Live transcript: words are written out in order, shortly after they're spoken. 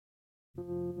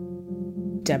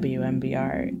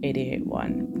WMBR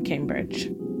 88.1 Cambridge.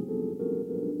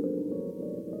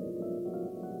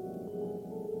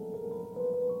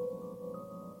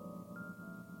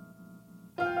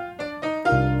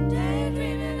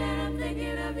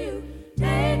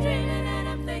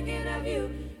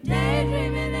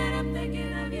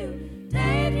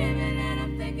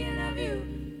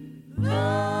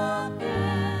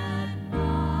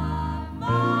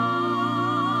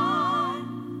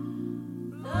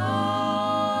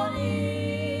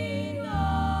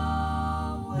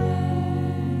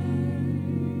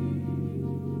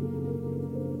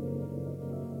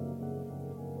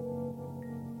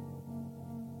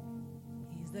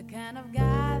 Kind of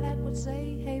guy that would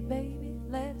say, hey baby,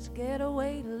 let's get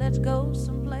away, let's go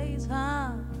someplace,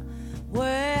 huh,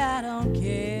 where I don't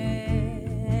care.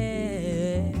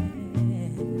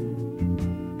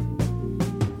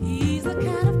 He's the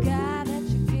kind of guy that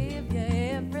you give you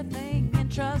everything and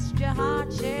trust your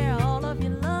heart, share all of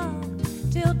your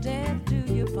love till death do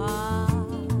you part.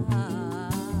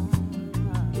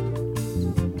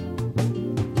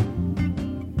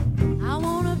 I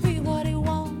wanna be what he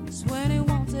wants when he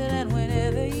wants it and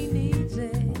whenever he needs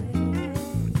it.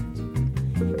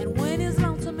 And when he's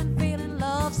lonesome and feeling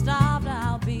love starved,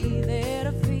 I'll be there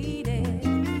to feed it.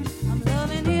 I'm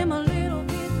loving him a little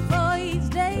bit for each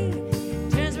day.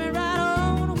 Turns me right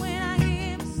on when I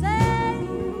hear him say,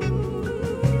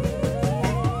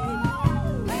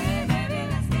 hey baby,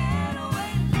 let's get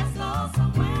away, let's go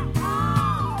somewhere.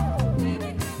 Oh,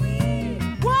 baby, can we?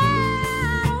 Why, I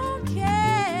don't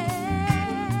care.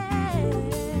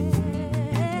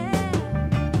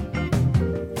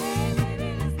 Hey baby,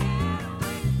 let's get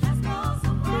away, let's go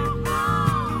somewhere.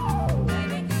 Oh,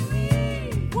 baby, can we?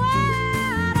 Why,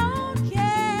 I don't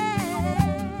care.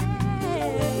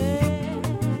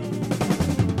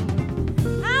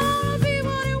 I wanna be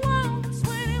what he wants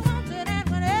when he wants it and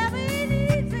whenever he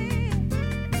needs it.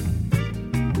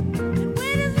 And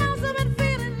when he's lonesome and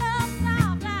feeling love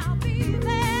starved, I'll be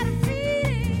there to feed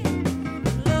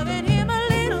him. Loving him a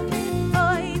little bit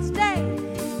for each day.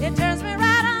 It turns me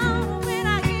right on when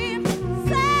I hear him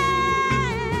say,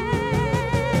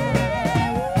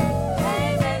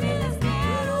 hey baby, let's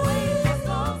get away, let's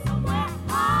go somewhere.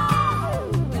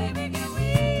 Oh, baby, can we?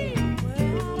 Well, I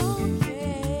don't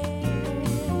care.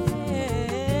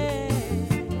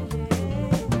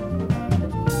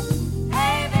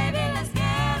 Hey baby, let's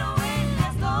get away,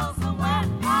 let's go somewhere.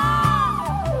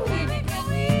 Oh, baby, can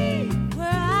we? Well,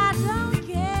 I don't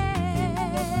care.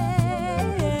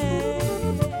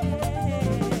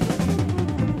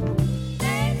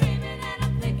 Daydreaming and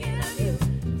I'm thinking of you.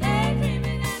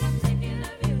 Daydreaming and I'm thinking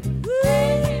of you.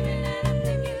 Daydreaming and I'm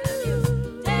thinking of you.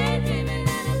 Daydreaming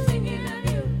and I'm thinking of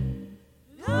you.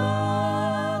 You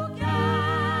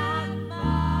got my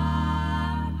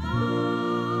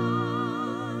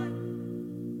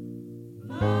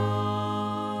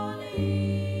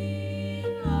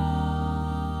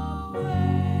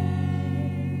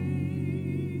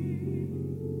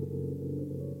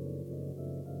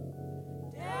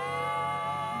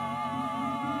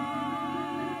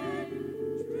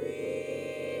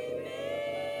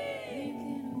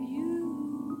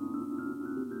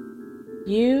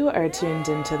You are tuned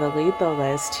into the Lethal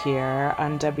List here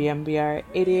on WMBR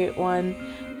 88.1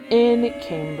 in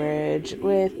Cambridge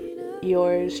with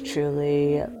yours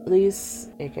truly, Lise,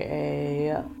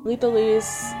 aka Lethal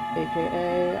Lise,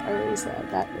 aka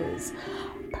Aretha. That is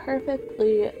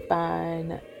perfectly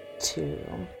fine too.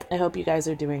 I hope you guys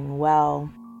are doing well.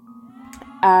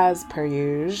 As per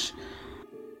usual,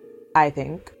 I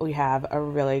think we have a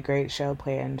really great show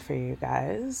planned for you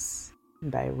guys.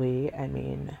 And by we, I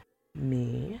mean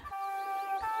me.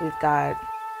 We've got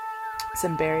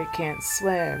some Barry Can't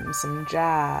Swim, some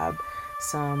Jab,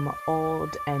 some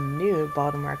old and new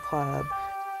Baltimore Club,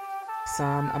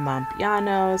 some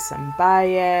Amampiano, some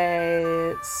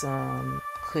Baye, some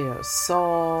Cleo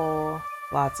Soul,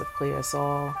 lots of Cleo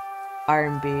Soul,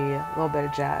 R&B, a little bit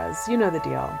of jazz, you know the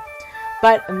deal.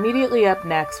 But immediately up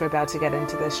next, we're about to get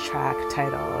into this track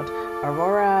titled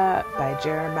Aurora by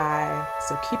Jarami.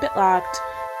 So keep it locked,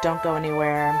 don't go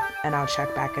anywhere, and I'll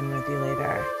check back in with you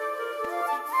later.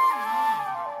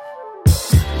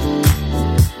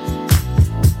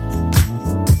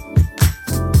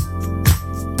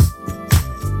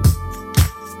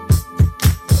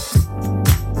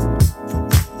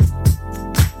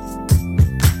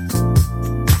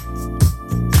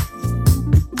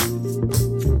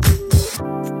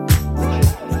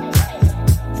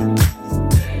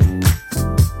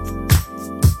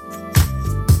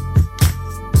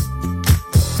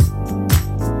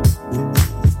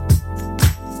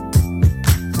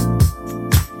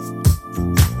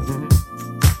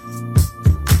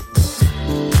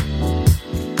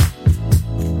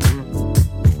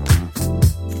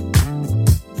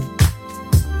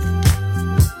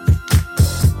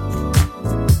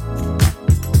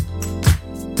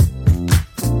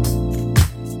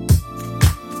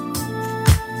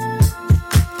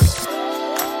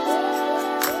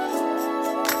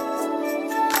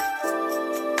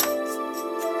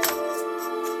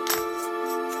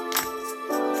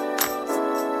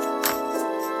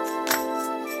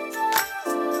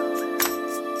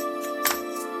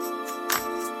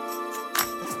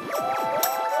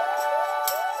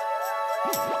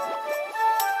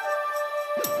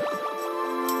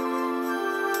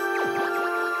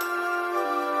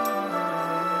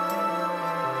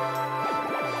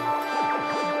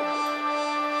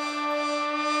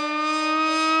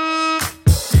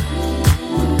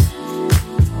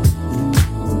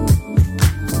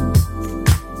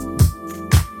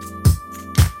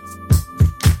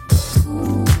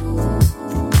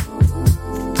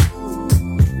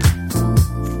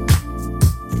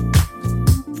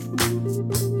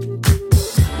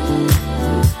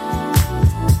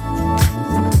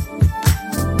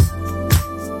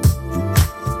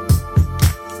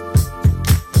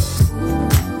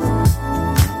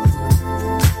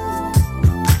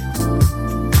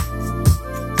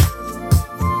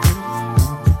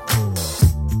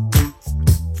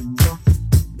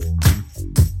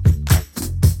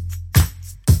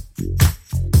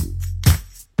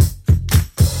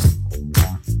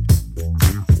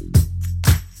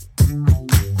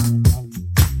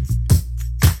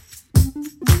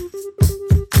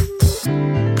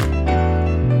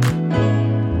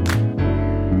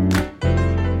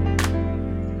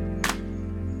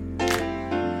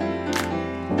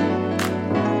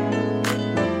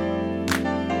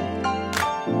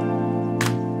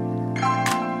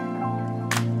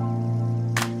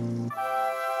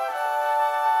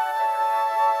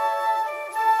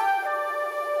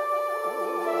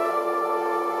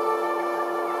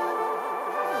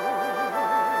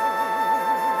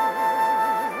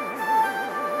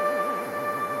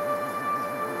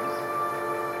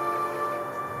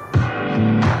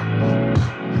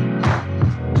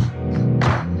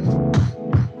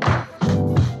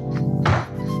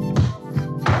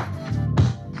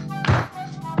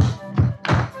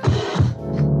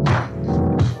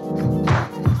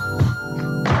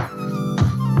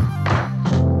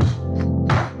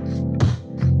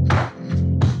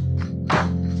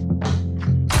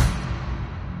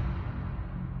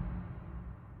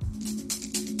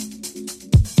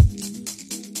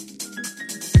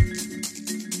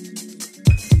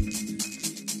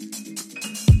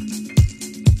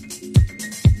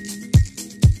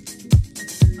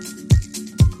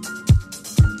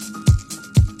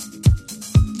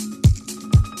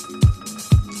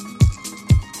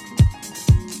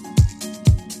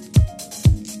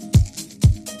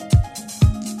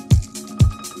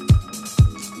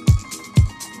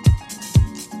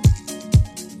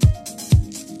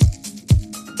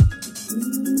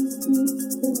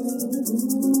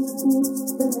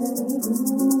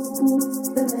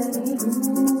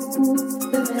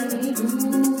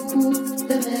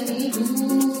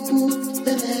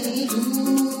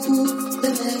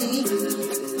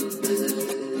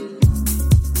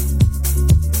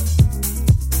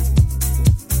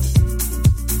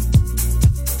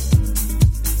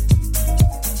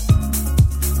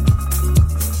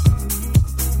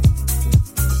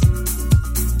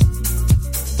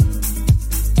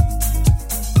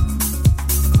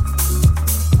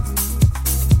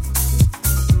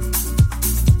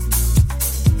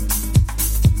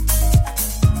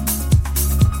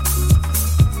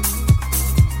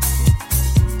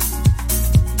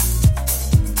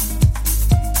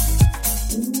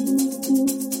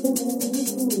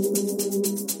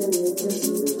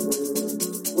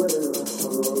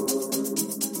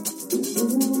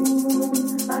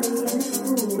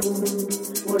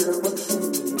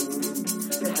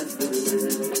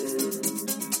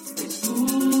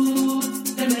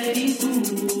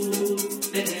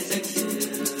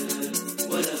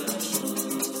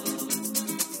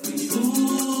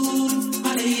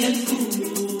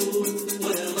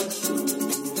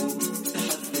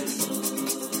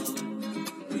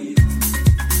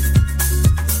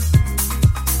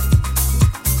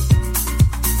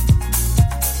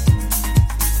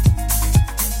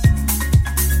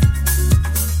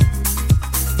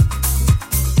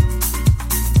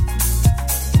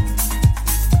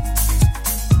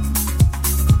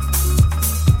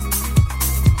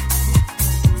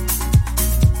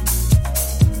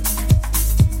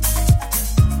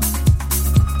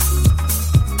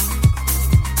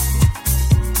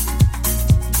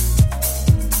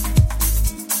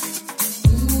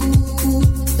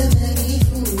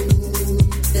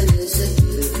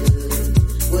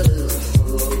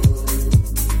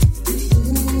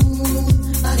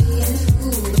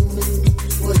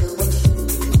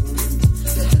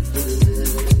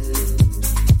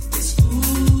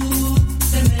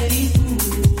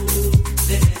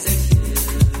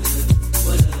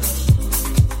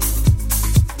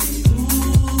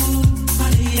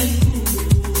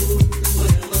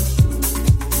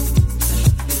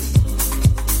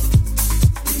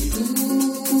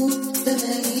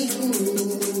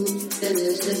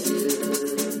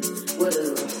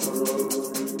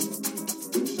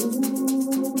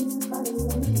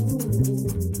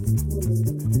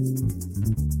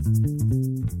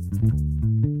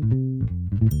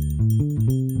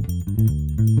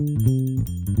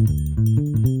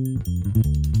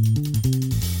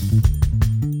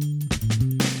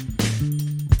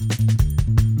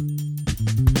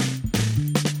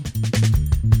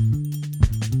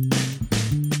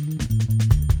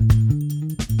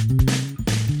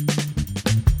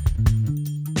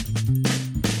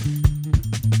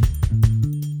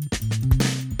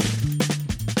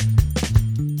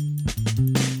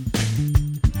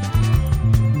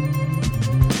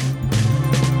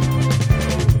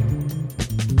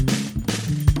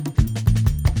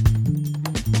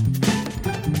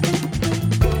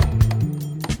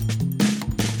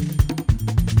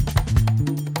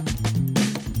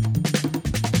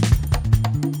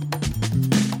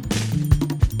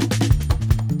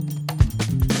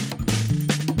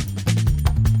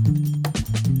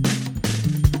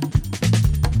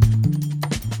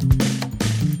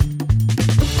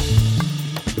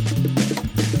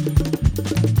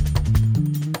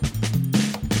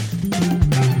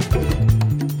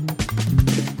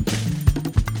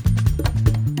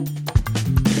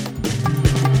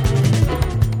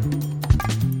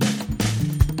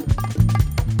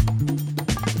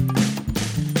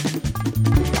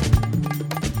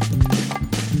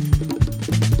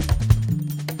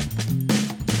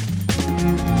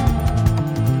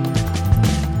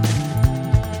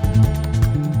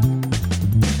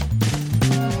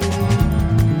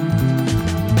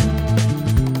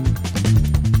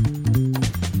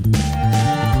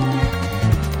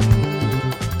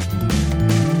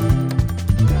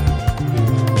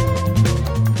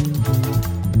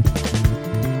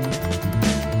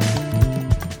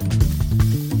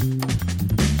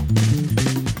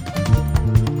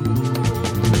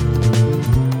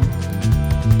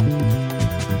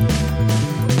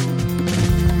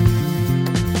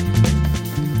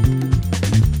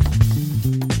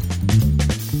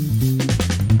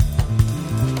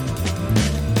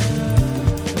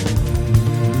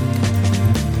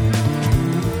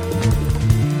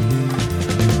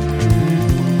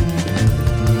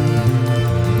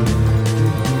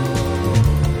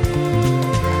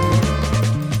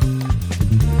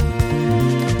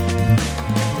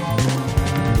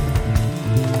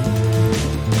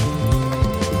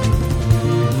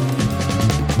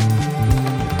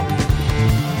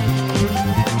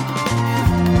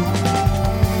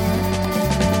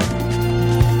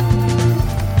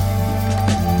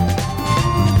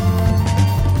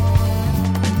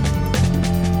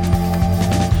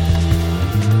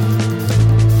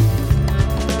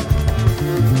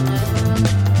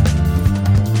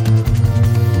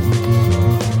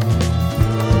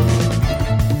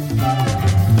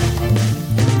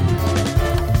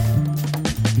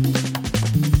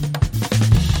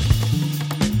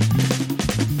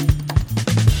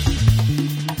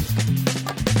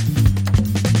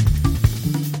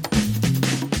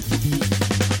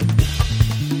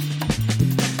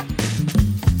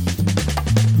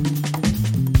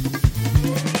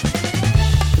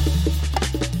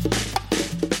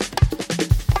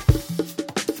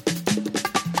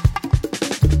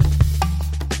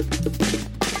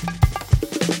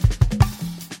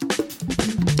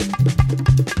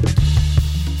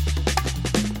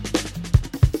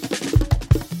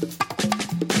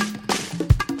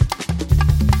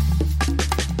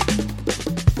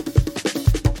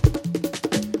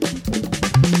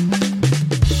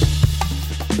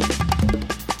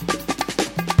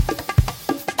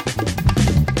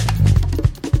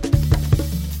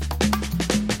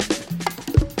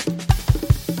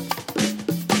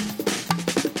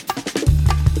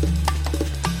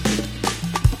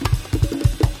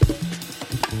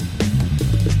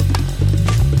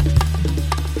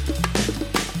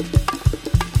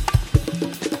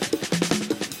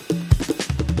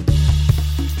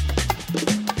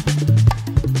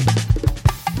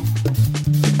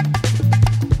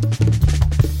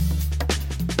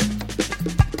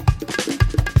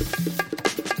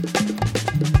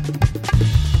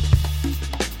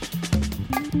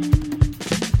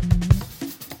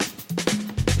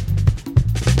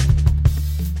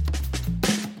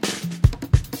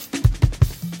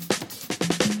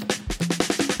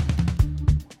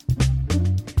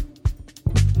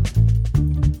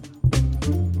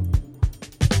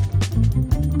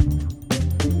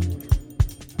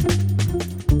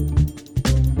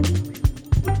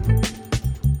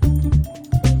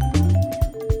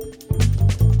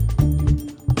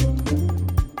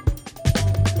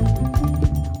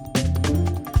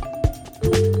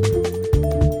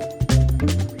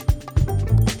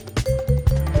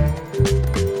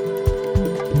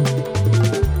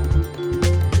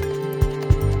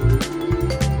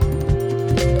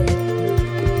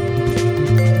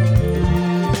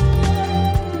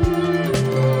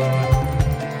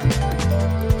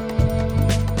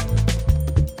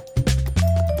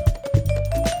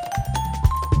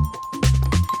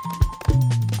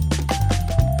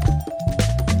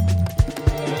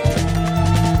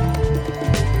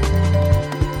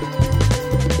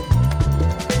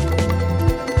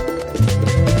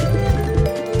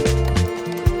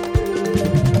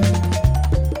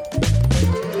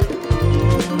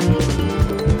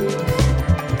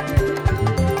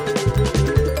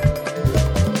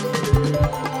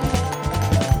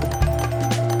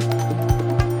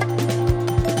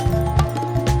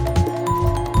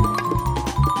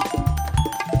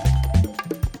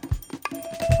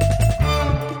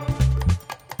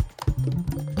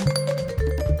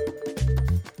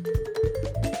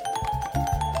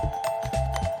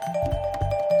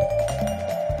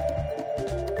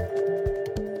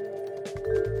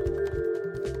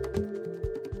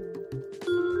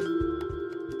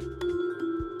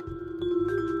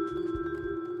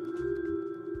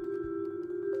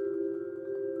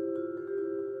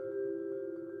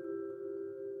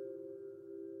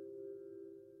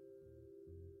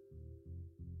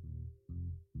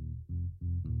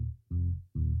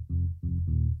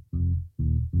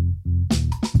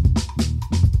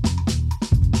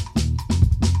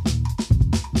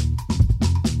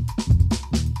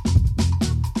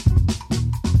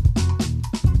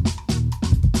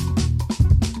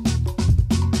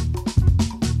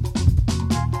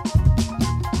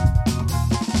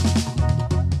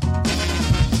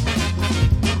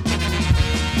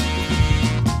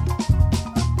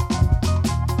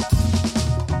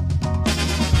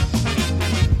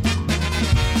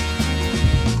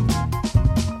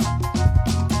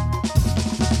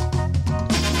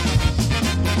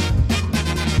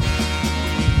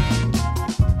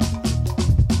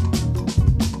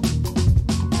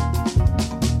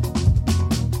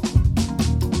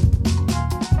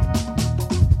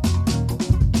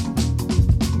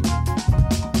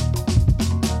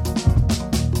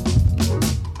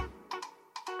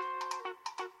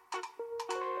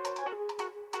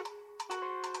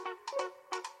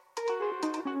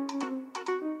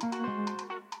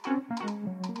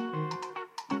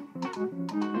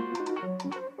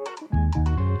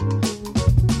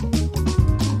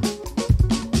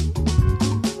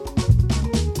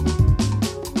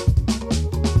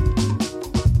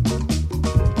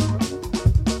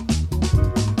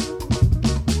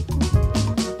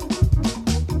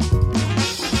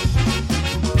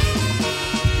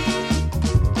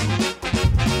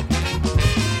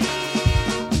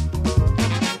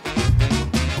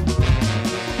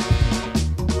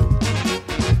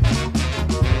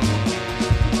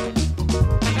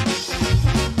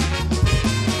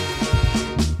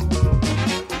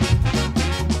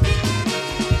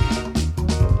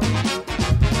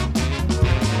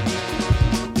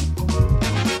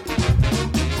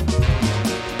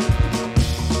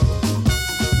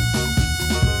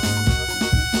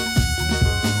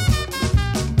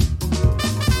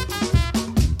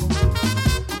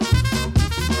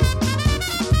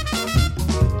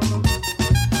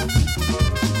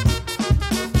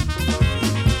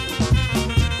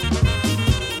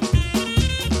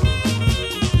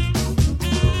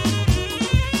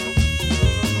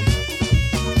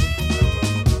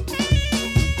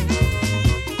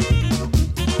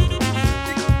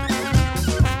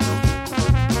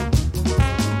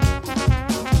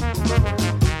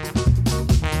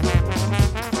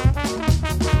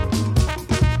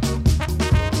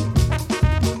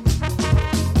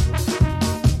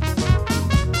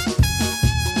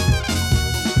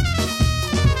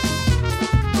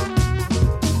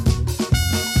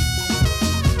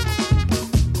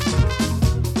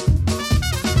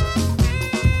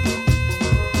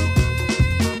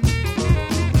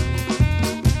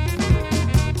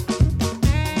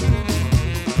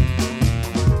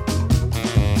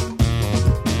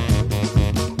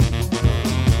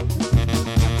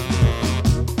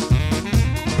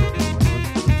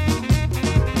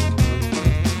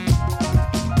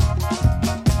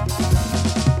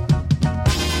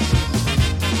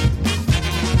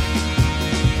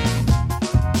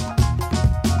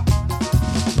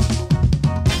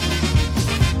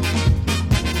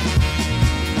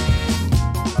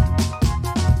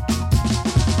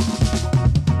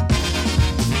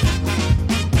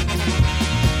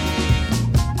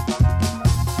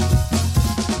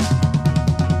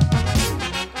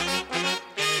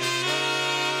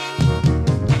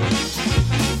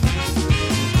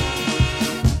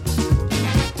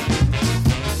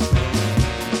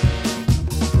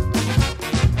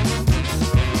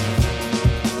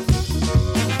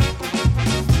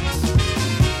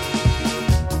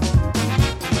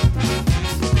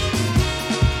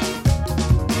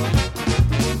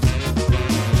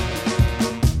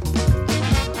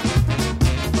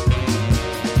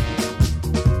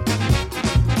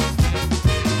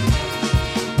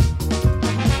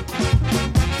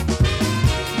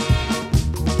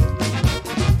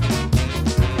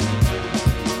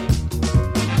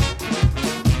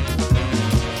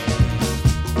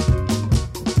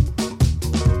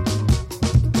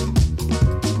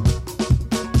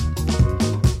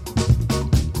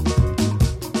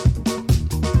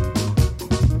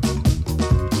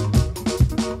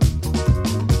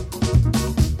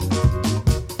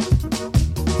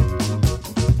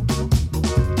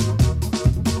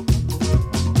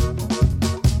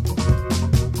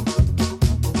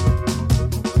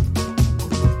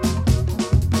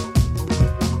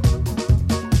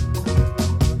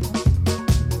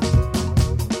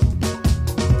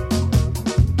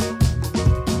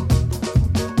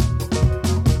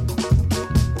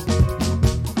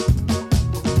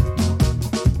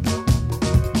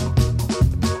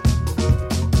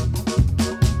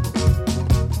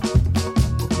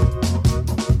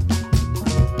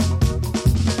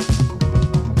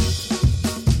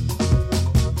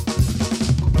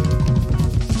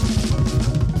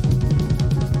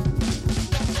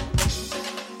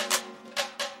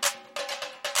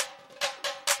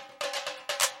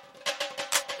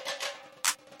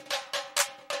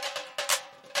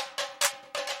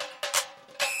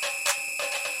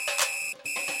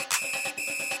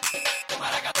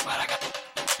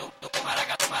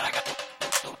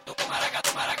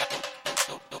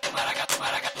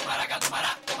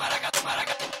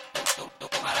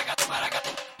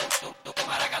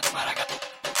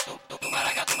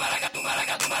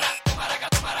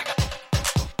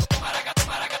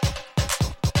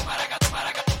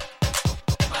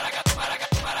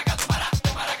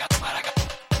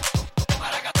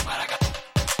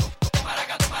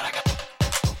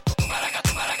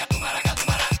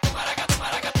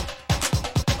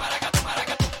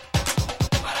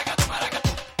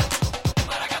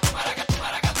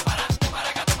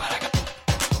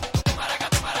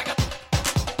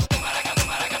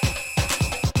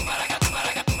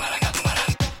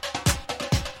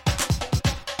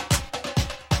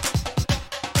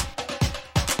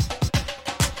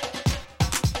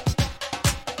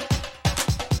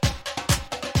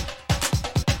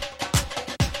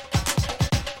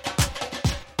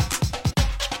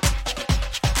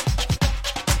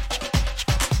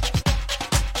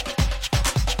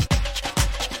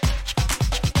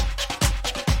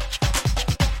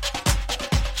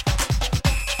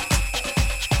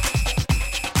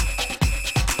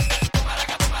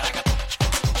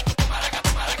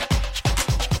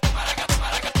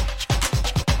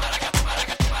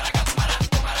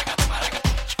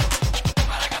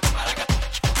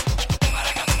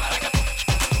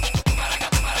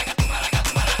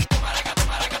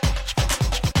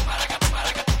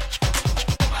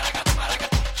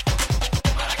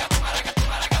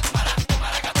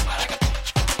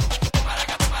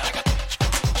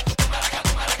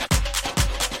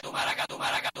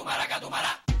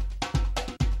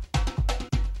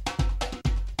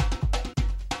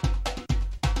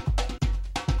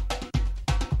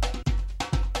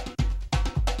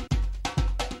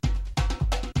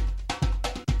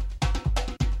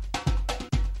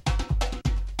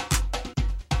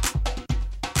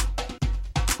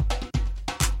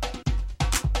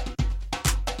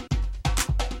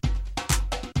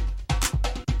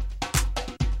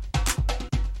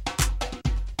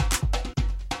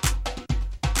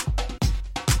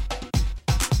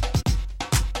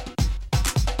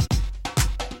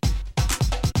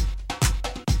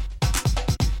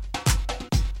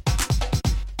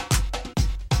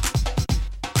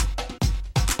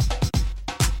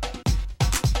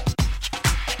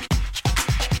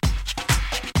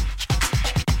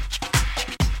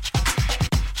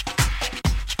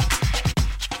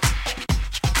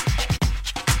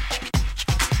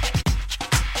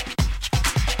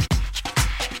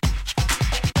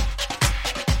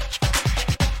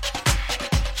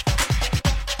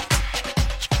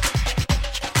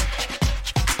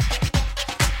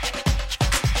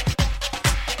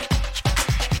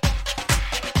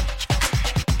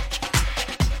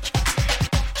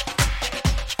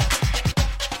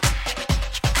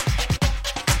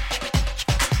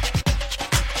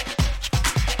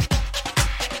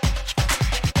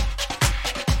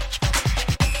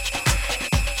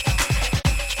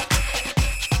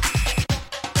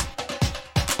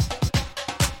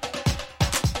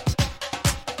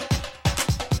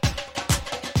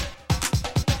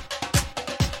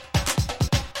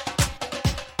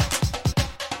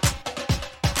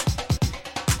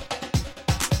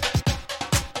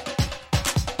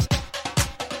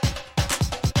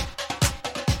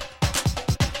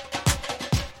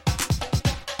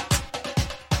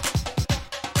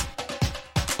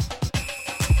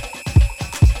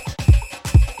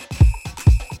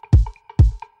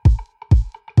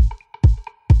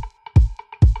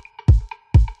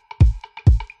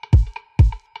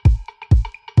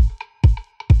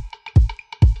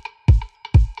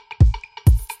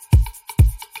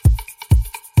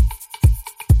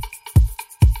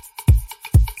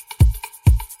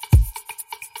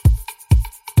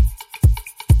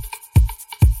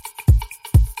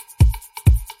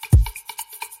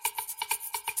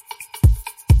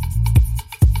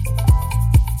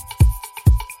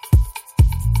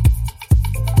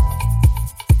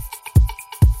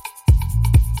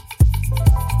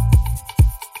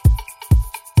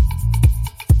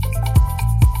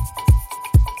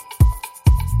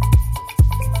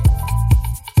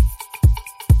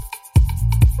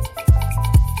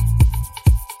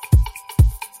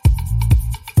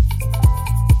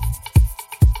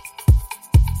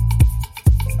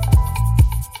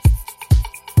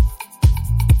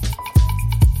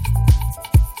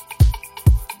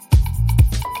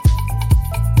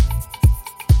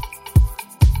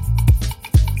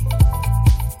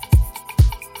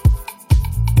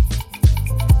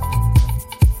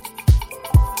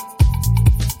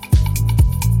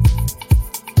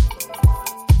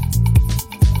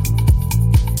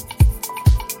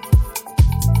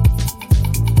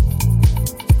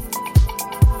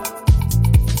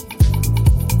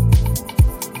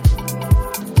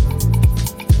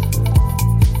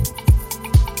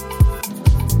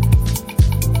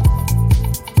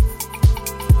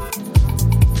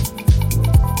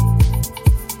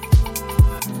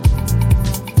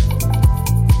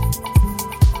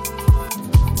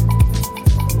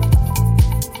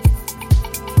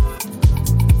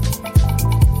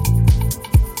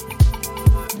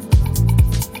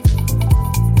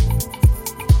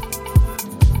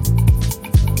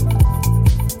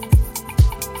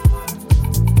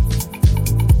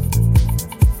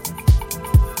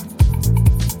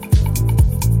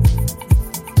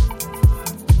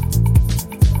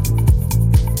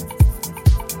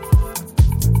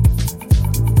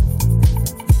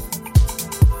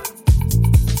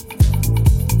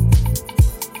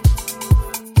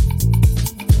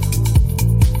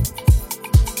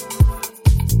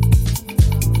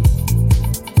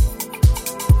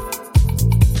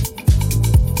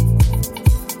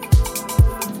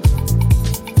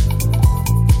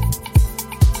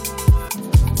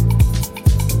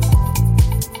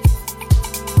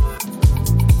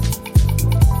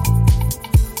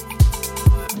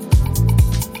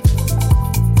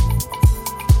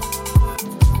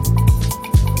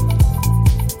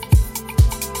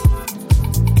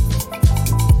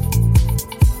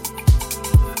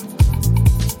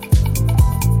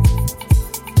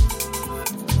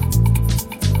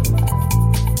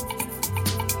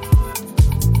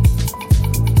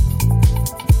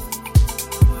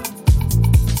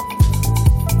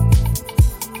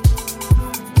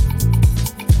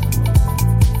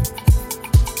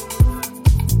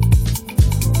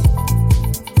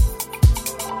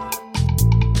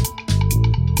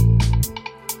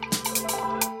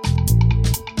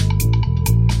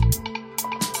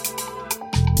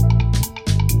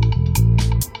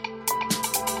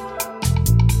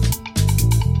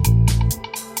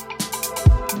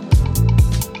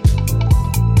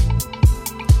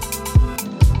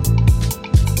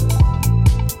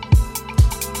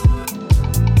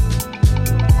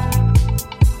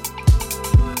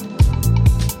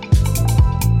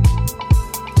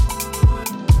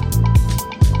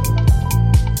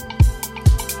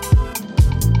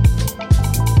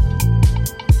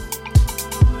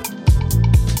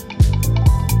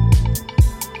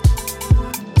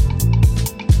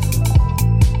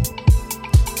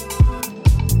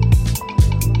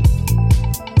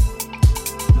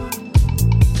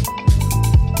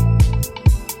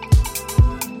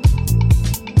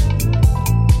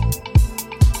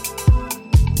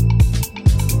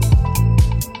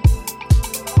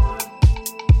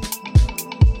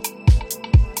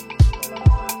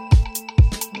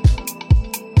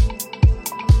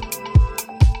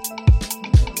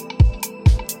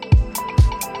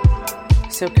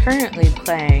 So currently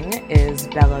playing is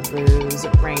Bella Blue's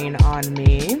Rain on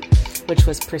Me, which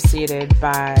was preceded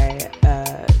by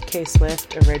a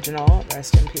K-Swift original,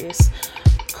 rest in peace,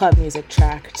 club music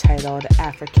track titled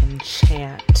African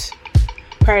Chant.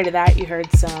 Prior to that, you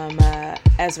heard some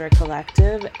Ezra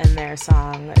Collective and their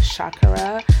song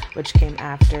Shakara, which came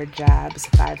after Jab's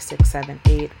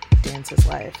 5678 Dance is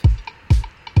Life.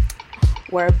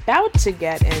 We're about to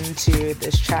get into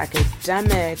this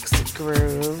Trackademicks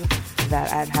groove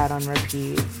that I've had on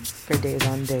repeat for days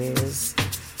on days.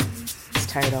 It's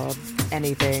titled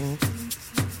Anything,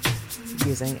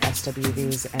 using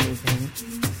SWV's Anything.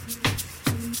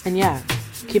 And yeah,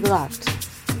 keep it locked.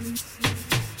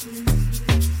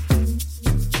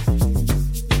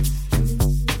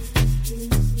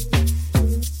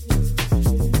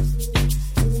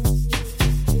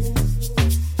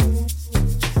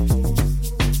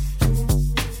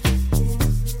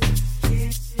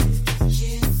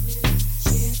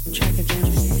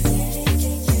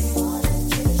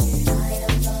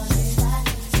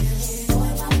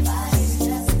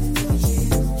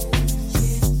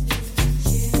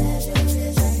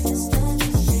 Understand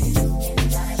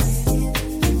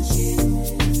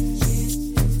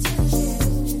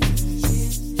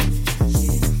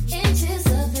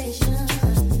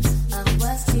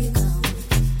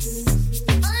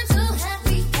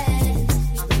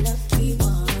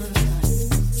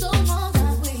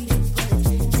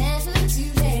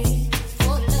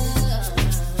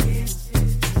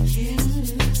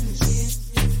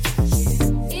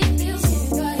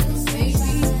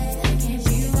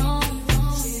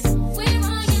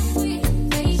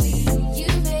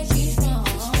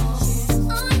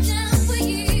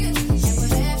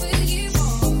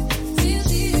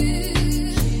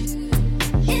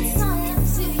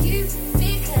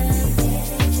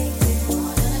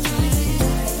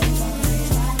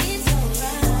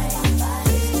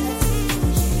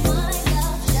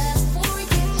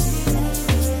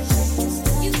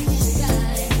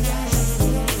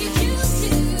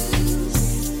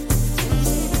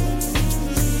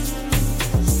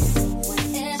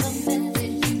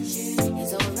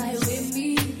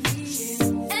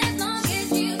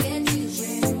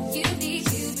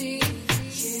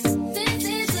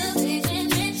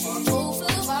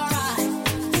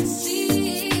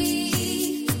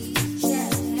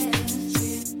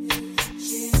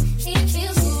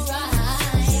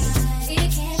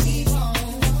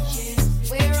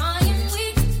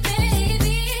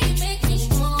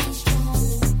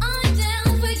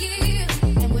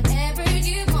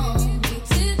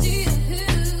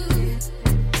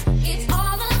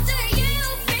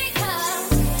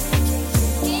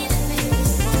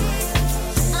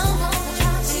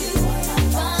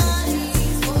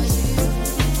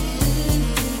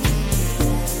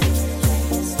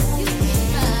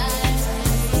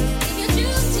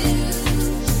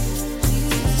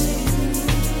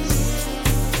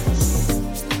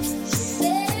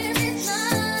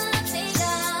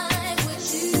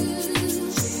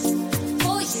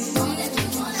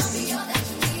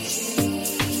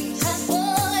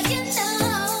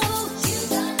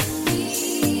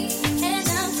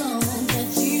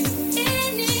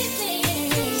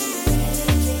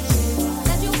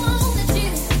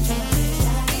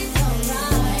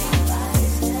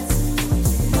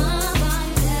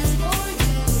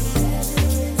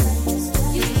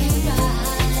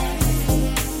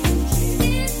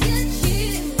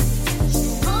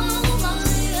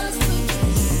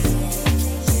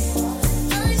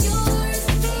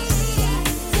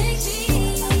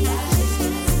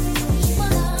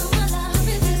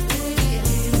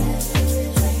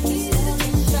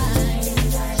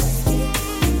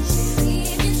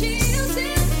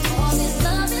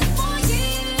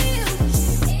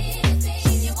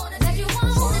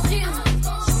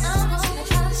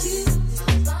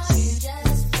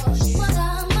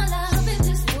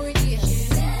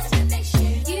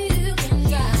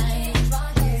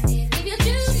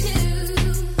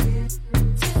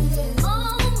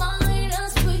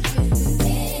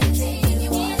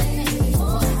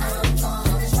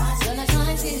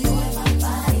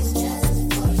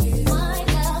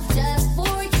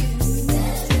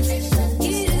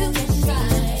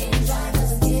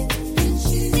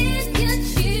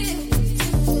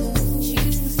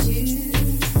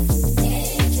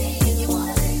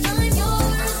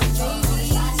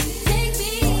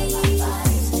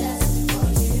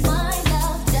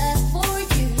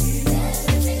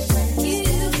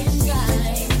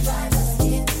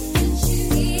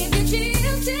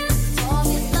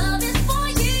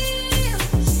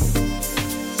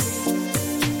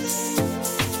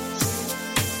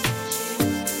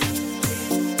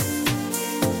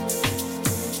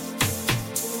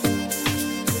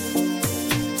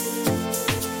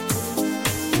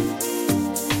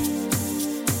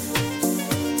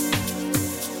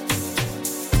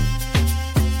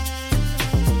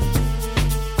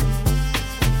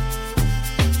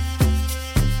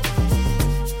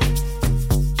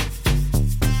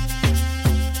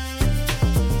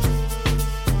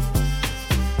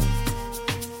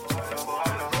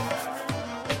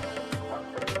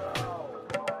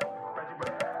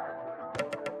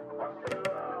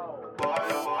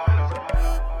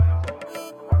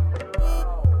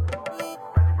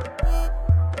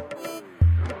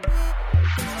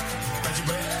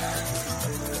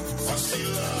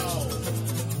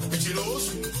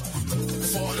Mentiroso,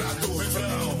 fora do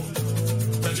refrão.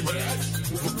 Pede break,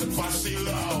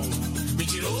 vacilão.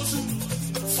 Mentiroso,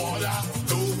 fora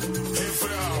do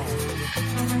refrão.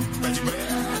 Pede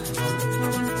break,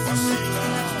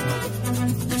 vacilão.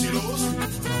 Mentiroso,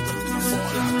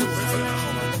 fora do refrão.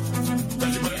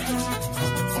 Pede break,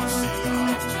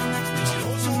 vacilão.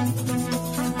 Mentiroso.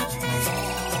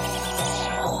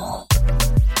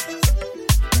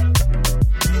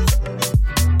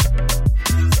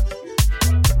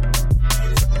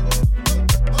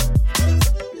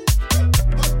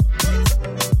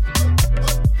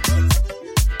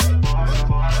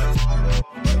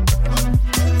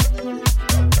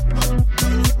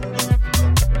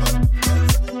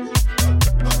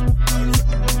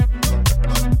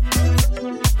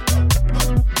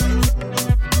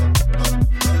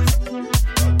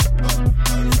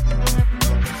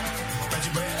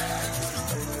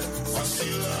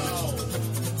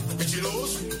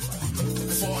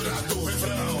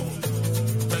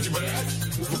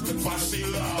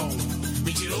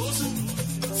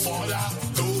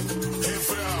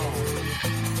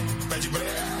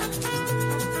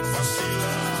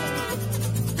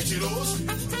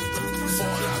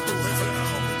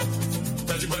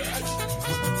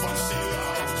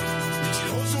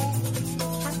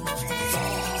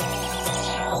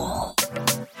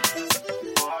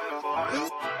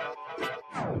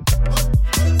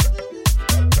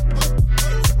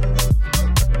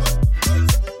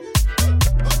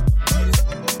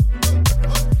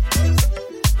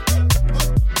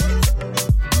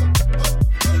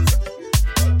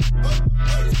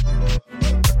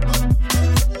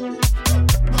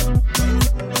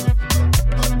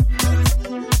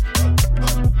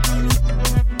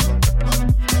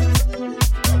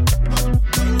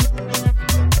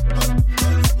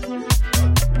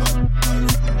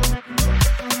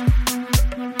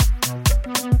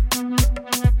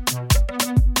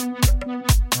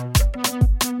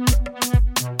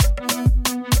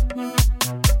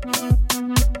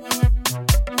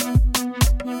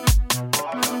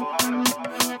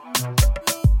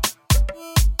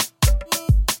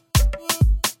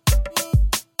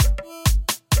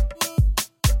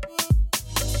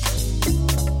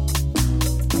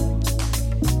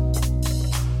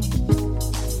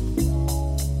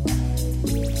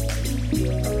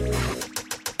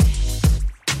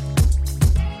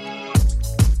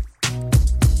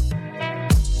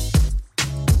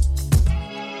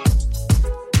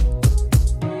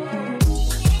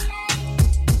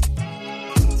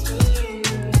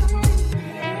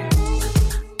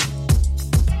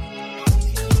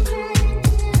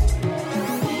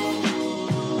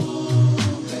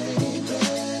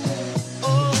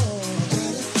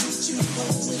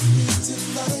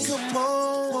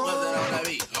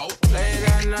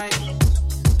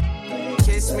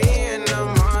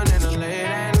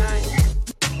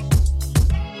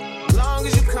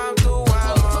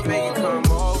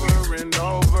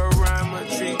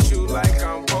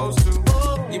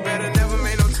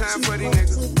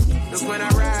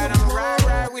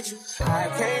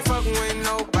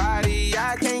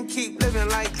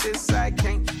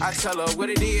 Tell her what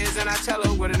it is and I tell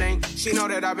her what it ain't. She know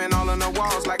that I've been all on the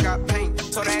walls like I paint.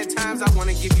 Told her at times I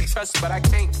wanna give you trust, but I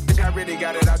can't. Bitch, I really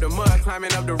got it out the mud,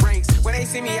 climbing up the ranks. When they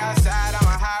see me outside, I'm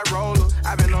a high roller.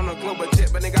 I've been on a global jet,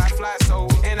 but nigga, I fly solo.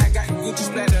 And I got Gucci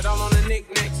splattered all on the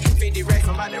knickknacks. 50 racks,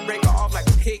 I'm about to break her off like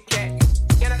a Kit Kat.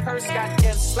 And a purse got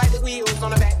F's, like the wheels on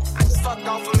the back. I just fucked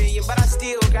off a million, but I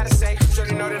still gotta say.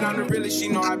 Shorty know that I'm the realest, she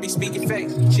know I be speaking fake.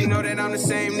 She know that I'm the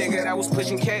same nigga that was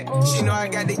pushing cat. She know I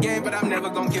got the game, but I'm never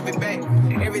gonna give it back.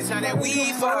 Every time that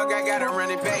we fuck, I gotta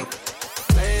run it back.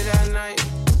 Late at night,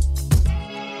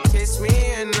 kiss me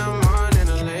in the morning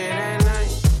or late at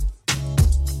night.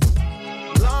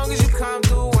 Long as you come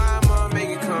through, I'ma make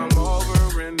it come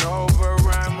over and over.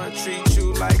 I'ma treat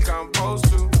you like I'm supposed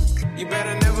to. You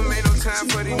better never make no time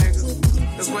for these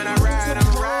niggas. Cause when I ride,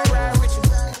 I'ma ride with you.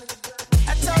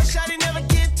 I told Shawty never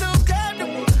get too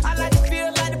comfortable. I like to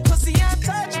feel like the pussy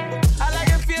untouchable. I like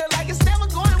to feel like it's never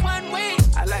going one way.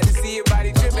 I like to see your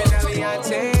body dripping,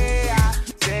 Eliante. I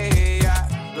say I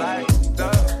like the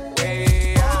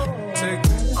way I took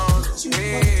it on the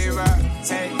wave. I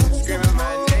hey, screaming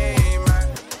my name. I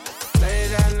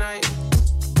late at night,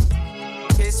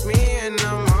 kiss me in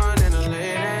the morning or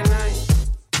late at night.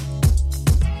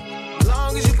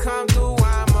 Long as you come through,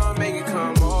 I'ma make it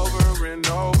come over and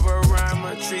over.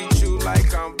 I'ma treat you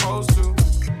like I'm supposed to.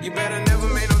 You better never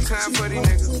make no time for these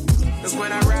niggas. Cause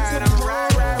when I ride, I'ma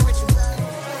ride with you.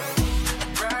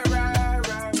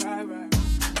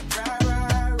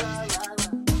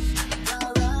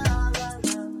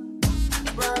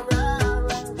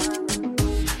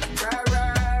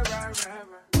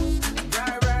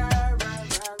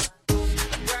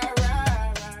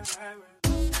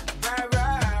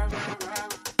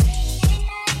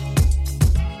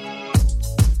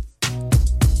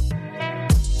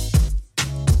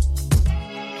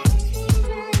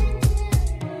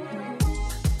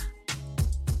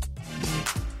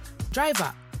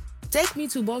 Driver, take me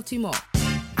to Baltimore.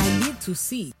 I need to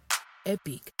see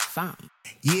Epic Fam.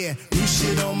 Yeah, new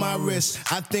shit on my wrist.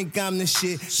 I think I'm the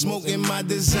shit. Smoking my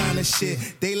designer shit.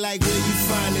 They like where you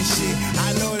find this shit.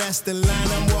 I know that's the line.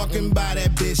 I'm walking by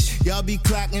that bitch. Y'all be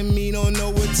clocking me, don't know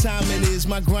what time it is.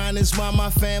 My grind is while my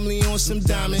family on some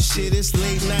diamond shit. It's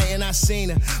late night and I seen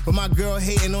her, but my girl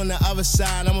hating on the other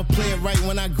side. I'ma play it right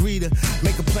when I greet her.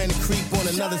 Make a plan to creep on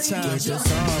another time. With your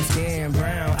soft skin,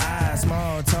 brown eyes,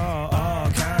 small, tall,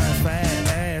 all kinds, fat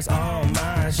ass, all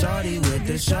mine. Shorty with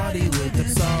the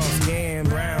soft skin,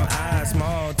 brown eyes,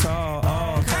 small, tall,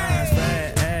 all kinds,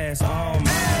 fat ass, all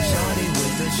mine. Shorty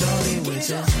with the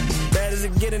bad as a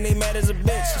get and they mad as a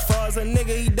bitch. As far as a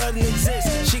nigga, he doesn't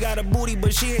exist. She got a booty,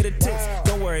 but she hit the tits.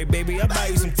 Don't worry, baby, I'll buy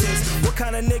you some tits. What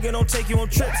kind of nigga don't take you on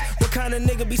trips? What kind of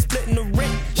nigga be splitting the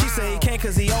rent? She say he can't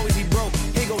cause he always be broke.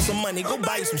 Here goes some money, go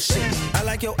buy you some shit. I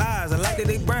like your eyes, I like that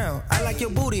they brown. I like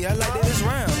your booty, I like that it's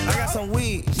round. I got some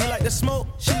weed, you like the smoke?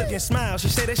 She look and smile, she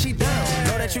say that she down.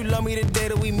 Know that you love me the day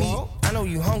that we meet. I know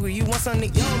you hungry, you want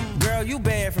something to eat. Girl, you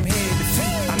bad from head to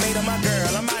feet. I made her my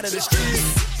girl, I'm out of the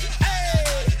streets.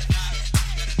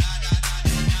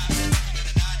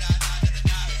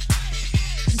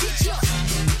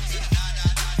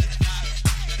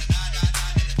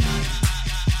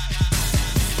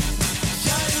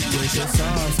 Your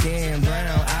soft skin,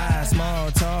 brown eyes,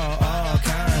 small, tall, all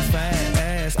kinds, fat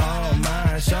ass, all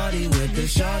mine. Shorty with the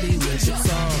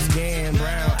soft skin,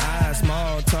 brown eyes,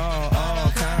 small, tall,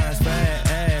 all kinds, fat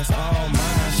ass, all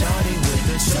mine. Shorty with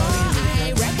the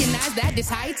I recognize that it's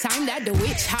high time that the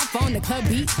witch hop on the club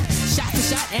beat. Shot to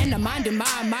shot and I'm minding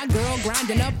my girl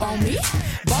grinding up on me.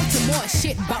 Baltimore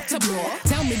shit bout to blow.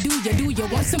 Tell me, do you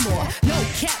want some more? No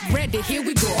cap, ready, here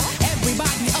we go.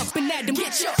 Everybody up and at them,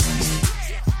 get your.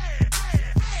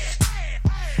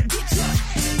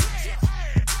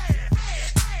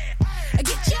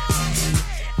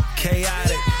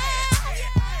 Chaotic.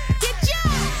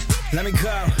 Let me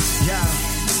go, yeah.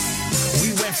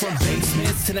 We went from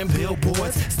basements to them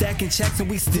billboards, stacking checks and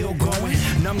we still going.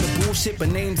 Numb the bullshit, but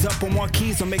names up on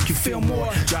marquees will make you feel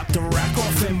more. Drop the rack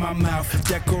off in my mouth,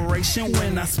 decoration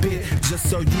when I spit, just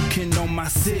so you can know my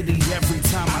city every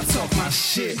time I talk my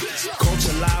shit.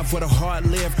 Culture live with a heart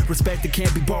live, respect that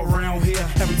can't be bought around here.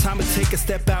 Every time I take a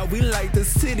step out, we light the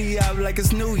city out like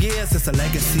it's New Year's. It's a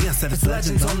legacy, I said it's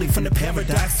legends only from the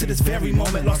paradox to this very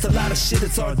moment. Lost a lot of shit,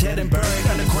 it's all dead and buried.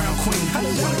 Underground queen, how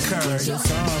did one occur? Your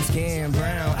soft skin,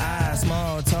 brown eyes,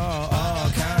 small, tall, all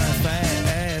kinds, fat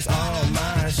ass, all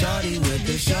mine. Shorty with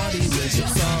the soft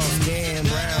skin,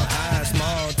 brown eyes,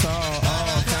 small, tall,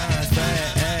 all kinds,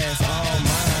 fat ass, all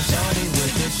mine. Shorty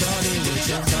with the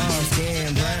soft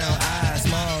skin, brown eyes,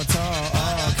 small, tall,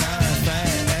 all kinds,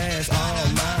 fat ass, all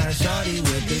mine. Shorty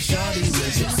with the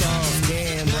soft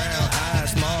skin, brown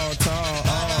eyes, small, tall,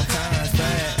 all kinds,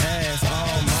 fat ass,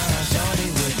 all mine. Shorty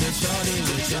with the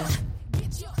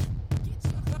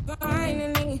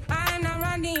Finally, I'm not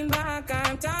running back,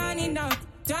 I'm turning up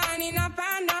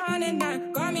and down and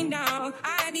down, coming down.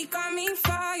 I be coming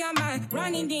for your mind,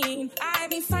 running in. I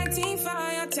be fighting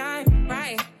for your time,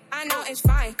 right? I know it's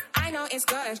fine, I know it's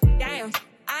good, damn.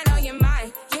 I know you're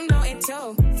mine, you know it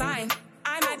too, fine.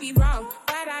 I might be wrong,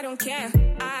 but I don't care.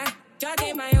 I just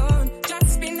did my own,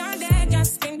 just been on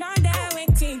there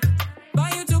waiting for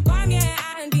you to come here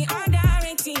and be on the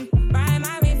rating. Ride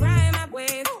my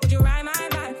wave, would you ride my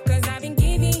vibe? Cause I've been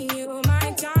giving you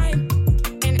my time.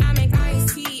 And I make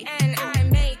iced tea and I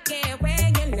make it where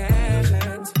you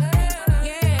love.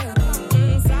 Yeah,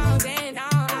 flowers and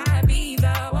all, I be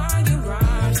the one you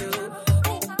run to.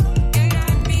 And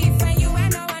I be for you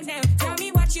and no one else. Tell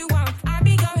me what you want, I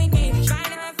be going in,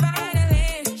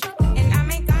 finally. And I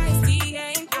make iced tea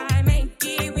and I make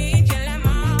it with your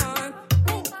lemon.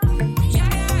 Yeah,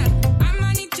 I'm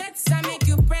on the jets, I make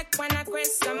you break when I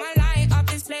quest. I'm a light up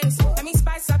this place, let me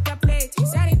spice up your plate.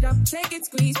 Set it up, take it,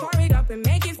 squeeze, pour it up and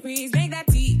make it freeze. Make that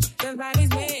tea, the vibe is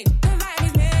made,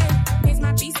 it's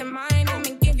my peace of mind,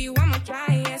 I'ma give you one more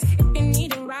try, yes. If you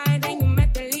need a ride, then you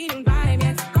met the leading vibe,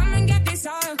 yes. Come and get this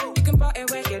on, you can put it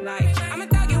where you like. I'ma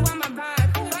tell you on my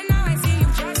vibe, but now I see you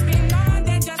just been on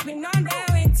there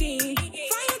waiting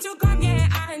for you to come,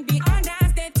 yeah, and be on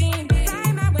that steady.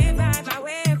 Ride my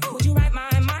way, would you ride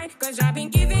my mind? Cause I've been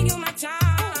giving you my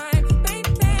time.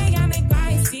 Baby, I make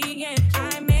iced tea and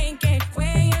I make it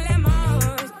where you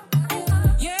lemons.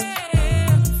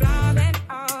 Yeah, flower and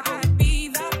all.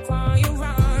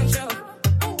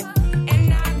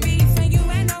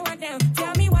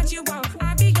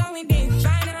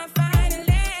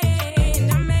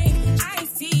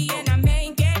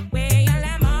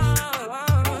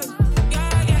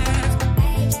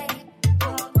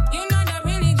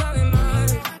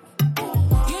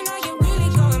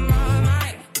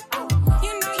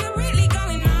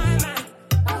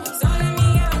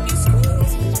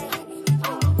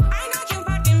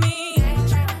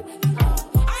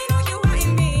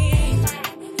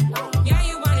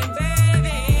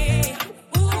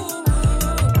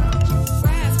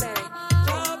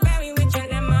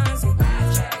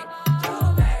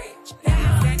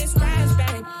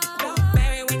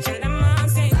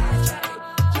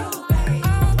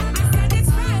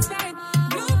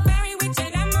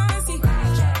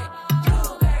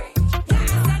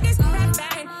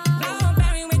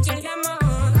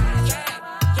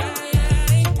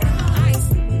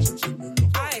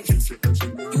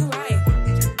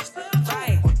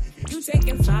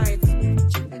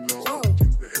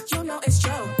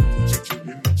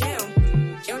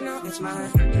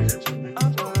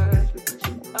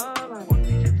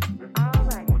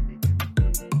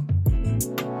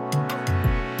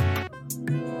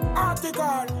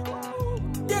 record.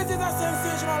 This is a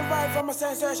sensational vibe from a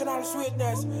sensational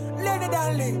sweetness. Lady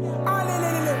Danley,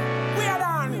 Ali, we are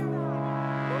done.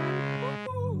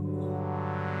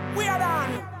 We are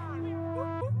done.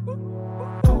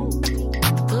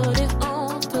 Put it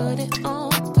on, put it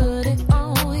on, put it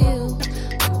on you.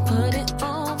 Put it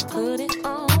on, put it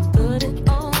on, put it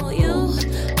on you.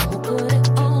 Put it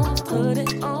on, put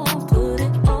it on, put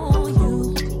it on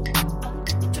you.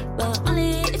 But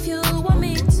only if you want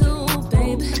me to,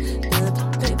 baby.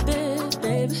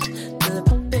 Baby.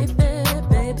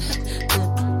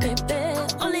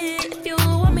 Only if you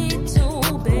want me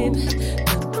to, baby.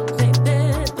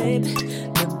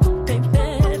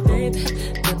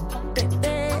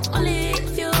 Only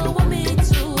if you want me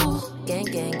to. Gang.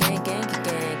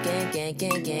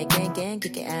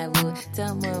 I would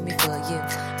tell mommy for you.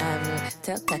 I would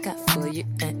tell Kaka for you.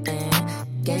 Gang.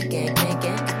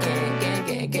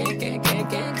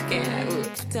 I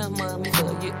would tell mommy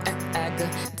for you. I go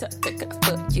tell Kaka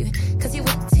for you. Cause you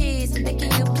would tease, I'm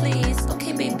begging you please.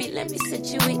 Okay, baby, let me set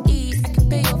you at ease. I can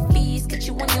pay your fees, get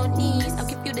you on your knees. I'll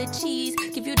give you the cheese,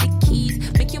 give you the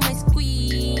keys, make you my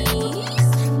squeeze.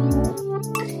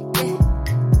 Yeah.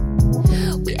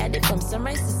 We had it from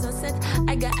sunrise to sunset.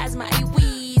 I got asthma, I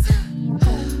wheeze.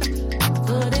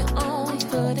 Put it on,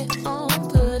 put it on,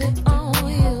 put it on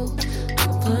you.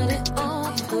 Put it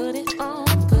on, put it on,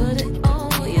 put it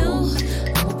on you.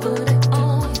 Put it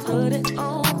on, put it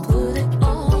on, put it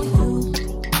on you.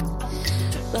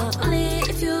 But only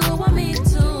if you want me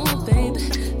to, baby.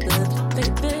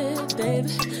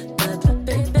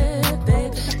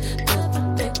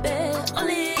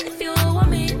 Only if you want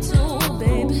me to,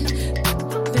 baby.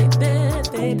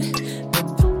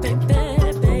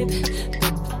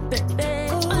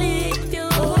 Only if you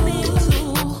want me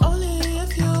to. Only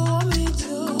if you want me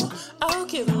to. I'll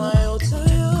give my all to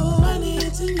you.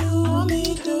 Anything you want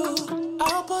me to.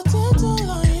 I'll put it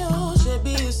all on you.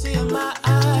 Baby, you see in my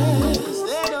eyes.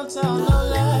 They don't tell no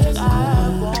lies.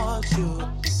 I want you.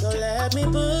 So let me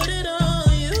put it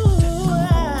on you.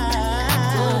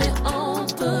 Put it on,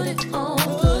 put it on,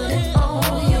 put it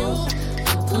on you.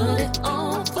 Put it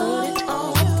on, put it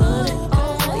on, put it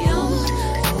on you.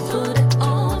 Put it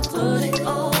on, put it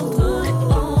on, put it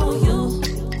on you.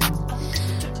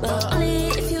 But only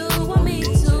if you want me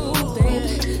to,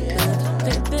 baby. Only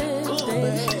if you want me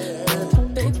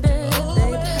to, baby.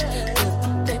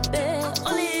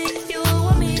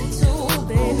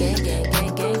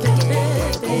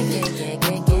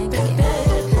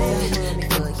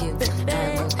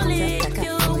 Gang. Only if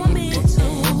you want me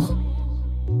to.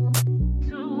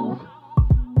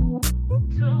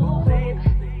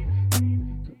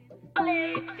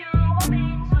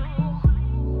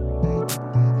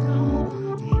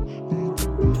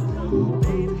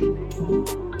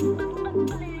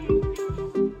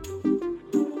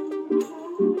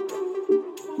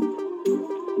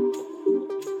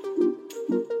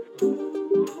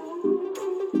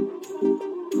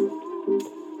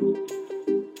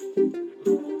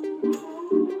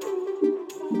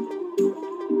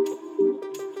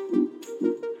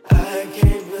 I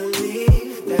can't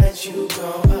believe that you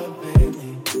gon' abandon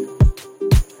me.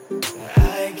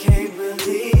 I can't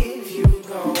believe you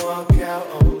gon' walk out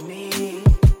on me.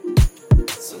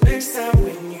 So next time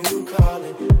when you call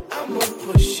it, I'ma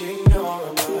push ignore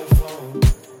on my phone.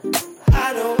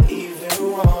 I don't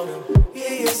even wanna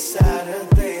hear your side of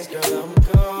things, girl, I'm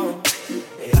gone.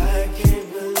 I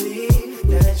can't believe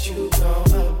that you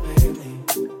gon' abandon me.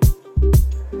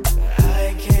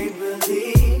 I can't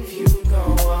believe you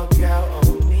gon' walk out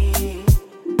on me.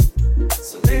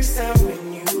 So next time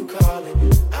when you call it,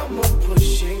 I'ma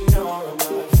push ignore on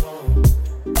my phone.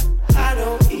 I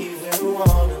don't even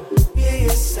wanna hear your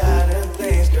side of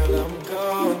things, girl, I'm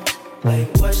gone. Like,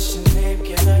 what's your name,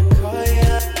 can I call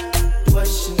ya?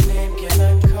 What's your name, can I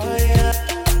call ya?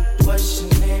 What's your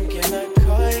name, can I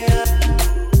call ya?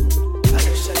 I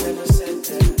wish I never said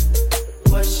that.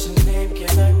 What's your name,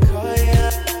 can I call ya?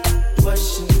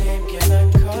 What's your name, can I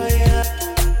call ya?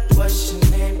 What's your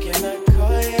name, can I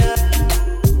call ya?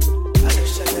 I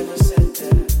wish I never said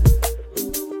that.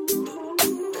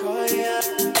 Call ya?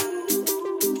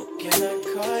 Can I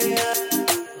call ya?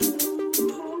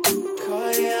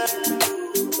 Call ya?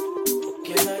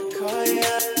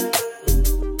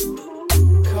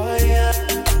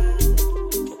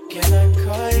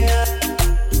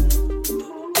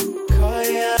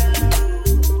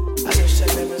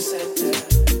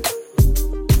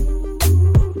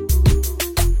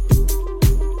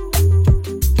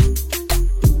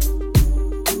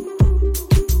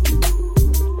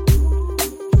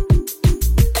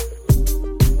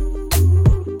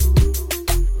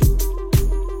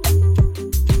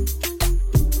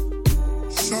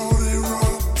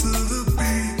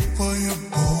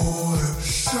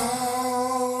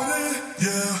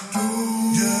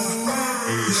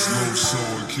 slow so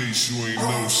in case you ain't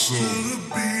know so.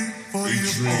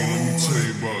 Daydream, let me tell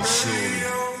you about shorty.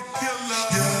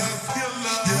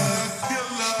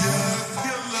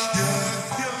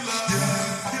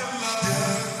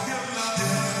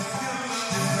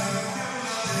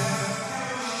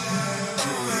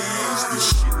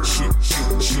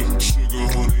 Sugar,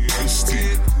 honey, iced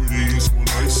tea. Prettiest one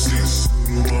I see.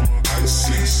 Little mama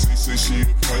icy. They say she a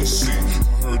pricey.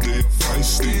 I heard they a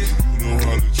feisty. You know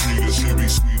how to treat her. She'll be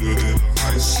sweeter than a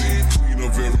high C. Clean her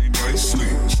very nicely.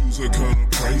 Shoes are kinda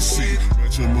pricey.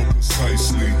 Match them up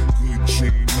precisely. Good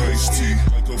jean, nice tea.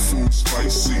 Like a food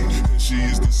spicy. And she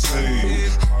is the same.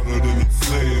 Hotter than a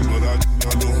flame. But I do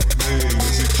not know her name.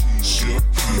 Is it Keisha?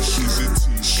 Keisha's a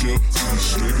Tisha.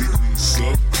 Tisha, baby Lisa.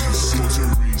 Lisa to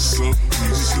Risa.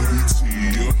 Lisa to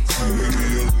Tia.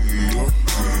 Tia, Leah.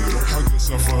 I guess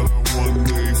I found out one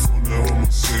day. For now I'ma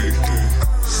say, hey.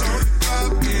 Shorty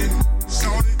vibe it,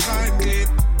 shorty type it.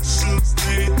 Should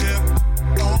stay there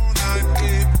all night.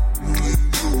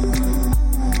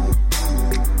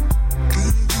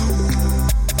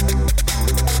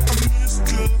 I missed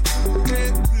you,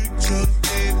 that picture.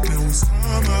 Now it's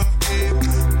time I get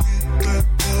back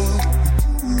up.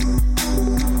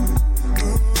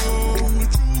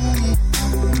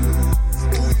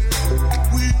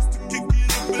 We used to kick it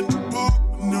up at the park,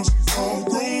 but now she's all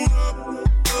grown up.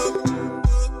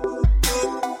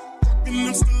 Rockin'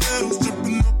 them stilettos,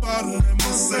 dripping up out of that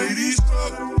Mercedes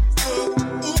truck.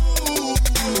 Ooh,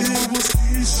 it was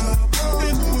Keisha,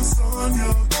 it was Sonya,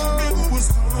 it was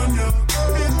Tanya,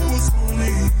 it was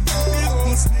Moni, it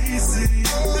was Niecy,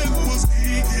 it was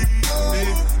Kiki.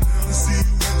 Now to see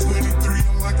you at 23,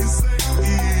 all I can say is,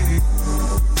 hey,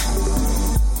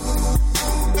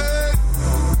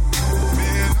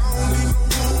 man, I don't need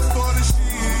no room for the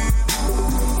shit.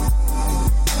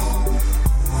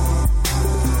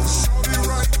 Shorty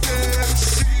right there,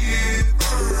 shit.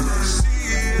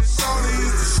 Shorty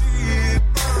is the shit.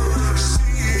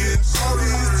 Shorty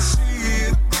is the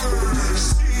shit.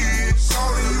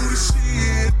 Shorty, you the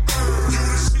shit. You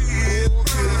the shit.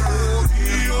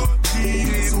 Your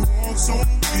jeans, walks on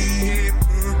me.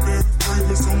 Burberry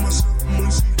fragrance on my shirt when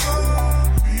she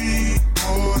hugged me.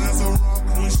 Hard as a rock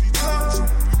when she touched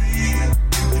me.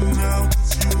 Thinking now that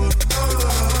she would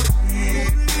love me.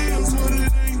 What it is, what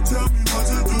it ain't, tell me what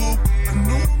to do. I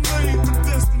know I'm late, but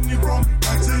destiny brought me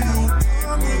back to you.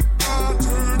 I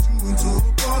turned you into a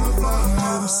butterfly. I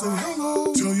had to say hello,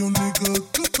 tell your nigga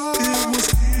goodbye. It was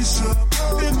Keisha,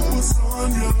 it was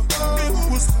Sonya, it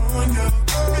was Tanya,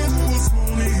 it was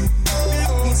Moni,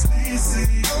 it was Niecy,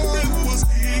 it was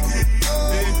Kiki.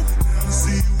 Now to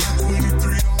see you at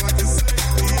 23, all I can say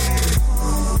is,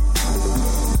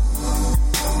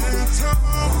 man, tell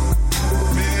 'em,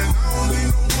 man, I don't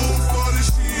need no room for this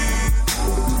shit.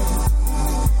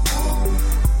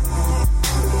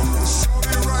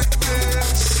 Shorty right there,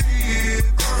 shit.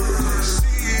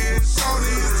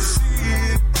 Shorty is the shit.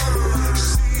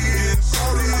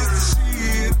 Shorty is the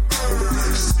shit.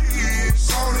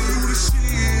 Shorty, you the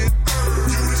shit.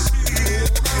 You the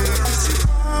shit. If she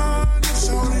fine, if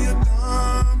shorty a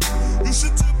dime, you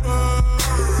should tip her.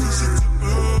 You should tip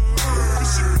her. If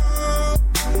she fine,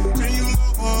 and you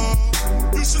love her,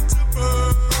 you should tip her.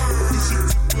 You should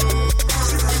tip her.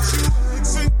 She makes you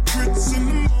eggs and grits in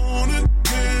the morning,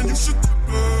 man, you should tip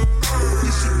her.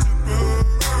 You should tip her.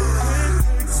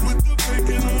 Pancakes with the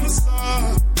bacon on the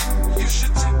side. You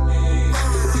should tip me.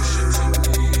 You should tip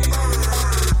me.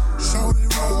 Shorty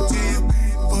rock to your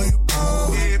beat for your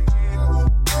boy.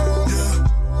 Yeah,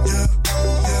 yeah,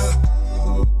 yeah.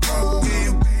 Rock to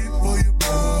your beat for your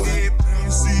boy. Now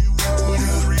to see you at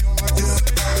 23, all I can say.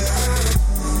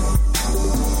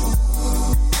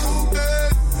 Hey,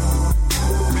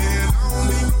 man, I don't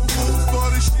need no room for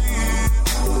this shit.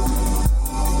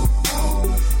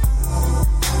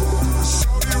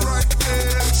 Shorty right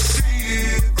there,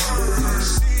 shit.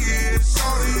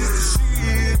 Shorty is the shit.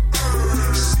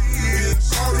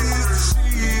 Shorty is the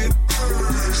shit.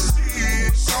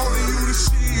 Shorty, you the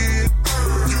shit.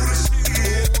 You the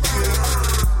shit.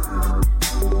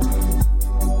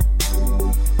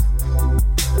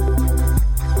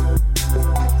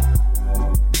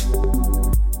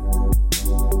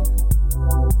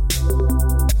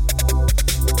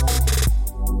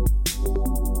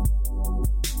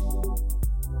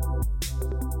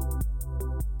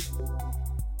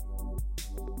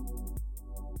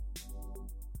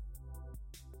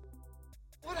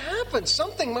 What happened?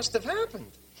 Something must have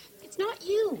happened. It's not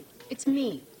you. It's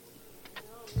me.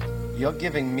 You're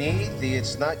giving me the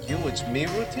it's not you, it's me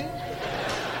routine?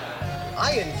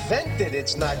 I invented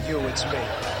it's not you, it's me.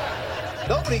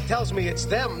 Nobody tells me it's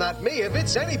them, not me. If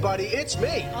it's anybody, it's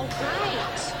me. All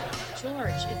right.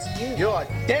 George, it's you. You're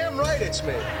damn right it's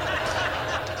me. Look,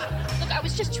 I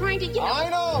was just trying to, I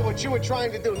know what you were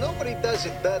trying to do. Nobody does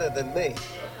it better than me.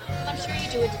 Well, I'm sure you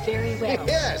do it very well.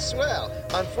 Yes, well,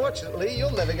 unfortunately,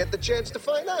 you'll never get the chance to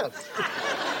find out.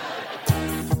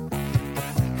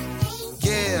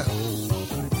 Yeah.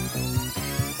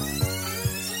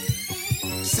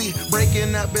 See,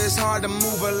 breaking up is hard, to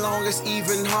move along it's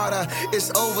even harder. It's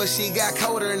over, she got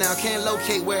colder now, can't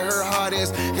locate where her heart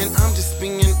is. And I'm just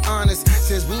being honest,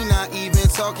 since we not even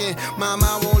talking, my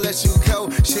mind won't let you go.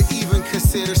 Should even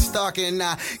consider stalking.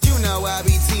 Nah, you know I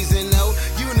be teasing, no.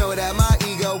 You know that my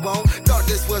ego won't. Thought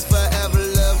this was forever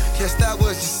love, guess that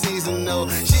was just seasonal.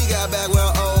 She got back,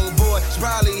 well, oh boy, she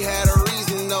probably had a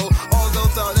reason, though. Although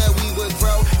thought that we would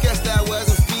grow, guess that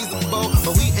wasn't feasible.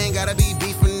 But we ain't gotta be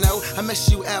beefing, no. I miss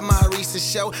you at my recent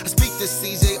show. I speak to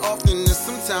CJ often, and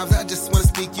sometimes I just wanna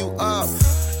speak you up.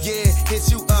 Yeah,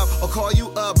 hit you up, or call you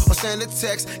up, or send a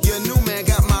text. Your new man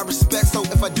got my respect, so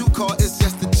if I do call, it's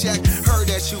just a check. Heard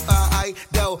that you alright,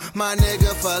 though, my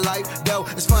nigga for life, though.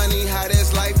 It's funny how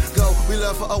this life go. We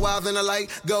love for a while, then the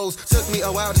light goes. Took me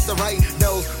a while just to write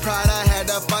those. Pride I had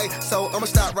to fight, so I'ma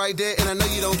stop right there. And I know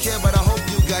you don't care, but I hope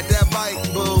you got that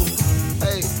bite, boo.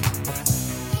 Hey.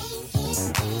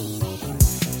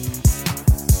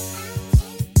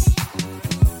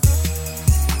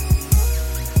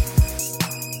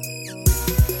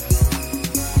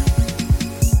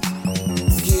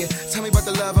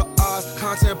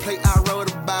 Contemplate, I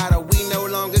wrote about her. We no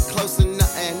longer close to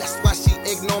nothing. That's why she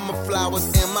ignored my flowers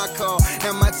and my call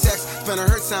and my text. Spending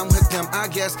her time with them, I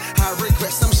guess. I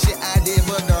regret some shit I did,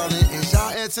 but darling, is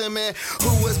y'all intimate? Who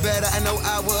was better? I know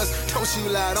I was. Don't you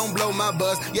lie, don't blow my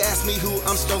buzz. You ask me who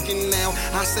I'm stroking now.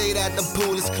 I say that the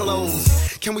pool is closed.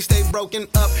 Can we stay broken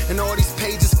up and all these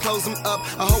pages close them up?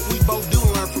 I hope we both do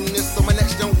learn from this, so my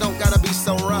next don't gotta be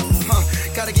so rough.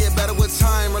 Gotta get better with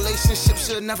time. Relationships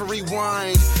should never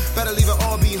rewind. Better leave it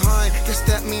all behind. Guess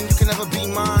that mean you can never be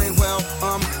mine. Well,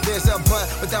 there's a but.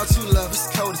 Without you, love, it's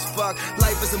cold as fuck.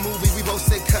 Life is a movie, we both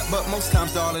say cut, but most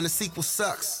times, darling, the sequel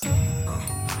sucks.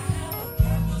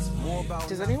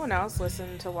 Does anyone else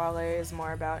listen to Wale's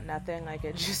More About Nothing like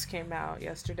it just came out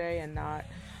yesterday and not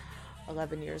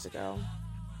 11 years ago?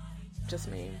 Just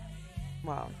me.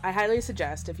 Well, I highly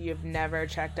suggest if you've never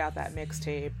checked out that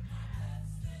mixtape,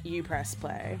 you press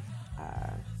play.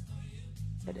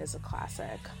 It is a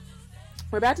classic.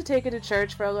 We're about to take it to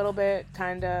church for a little bit,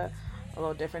 kinda a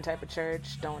little different type of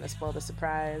church. Don't want to spoil the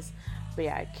surprise. But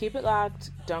yeah, keep it locked,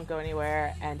 don't go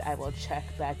anywhere, and I will check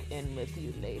back in with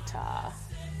you later. I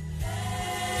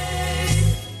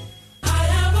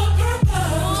have a purpose.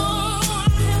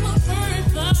 I have a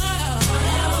purpose. I have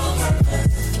a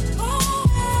purpose.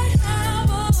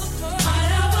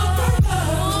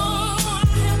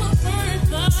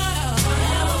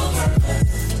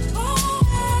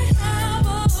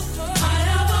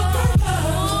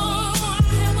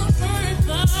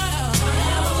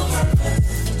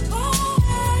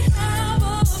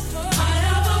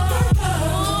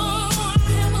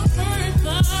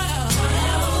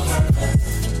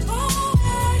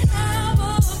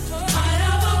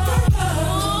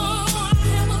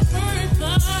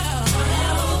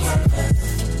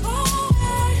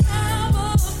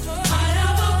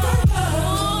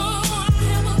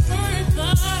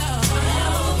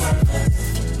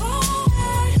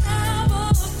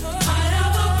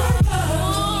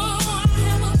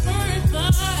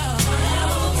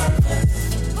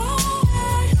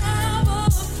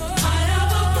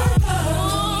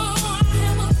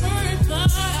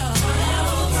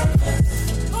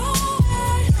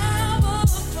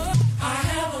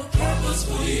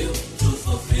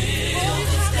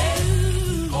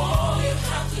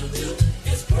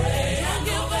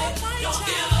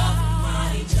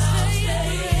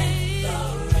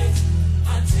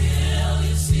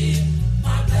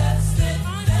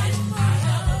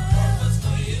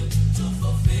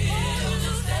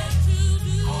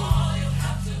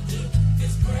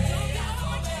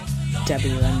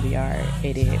 WMBR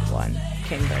 88.1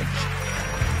 Cambridge.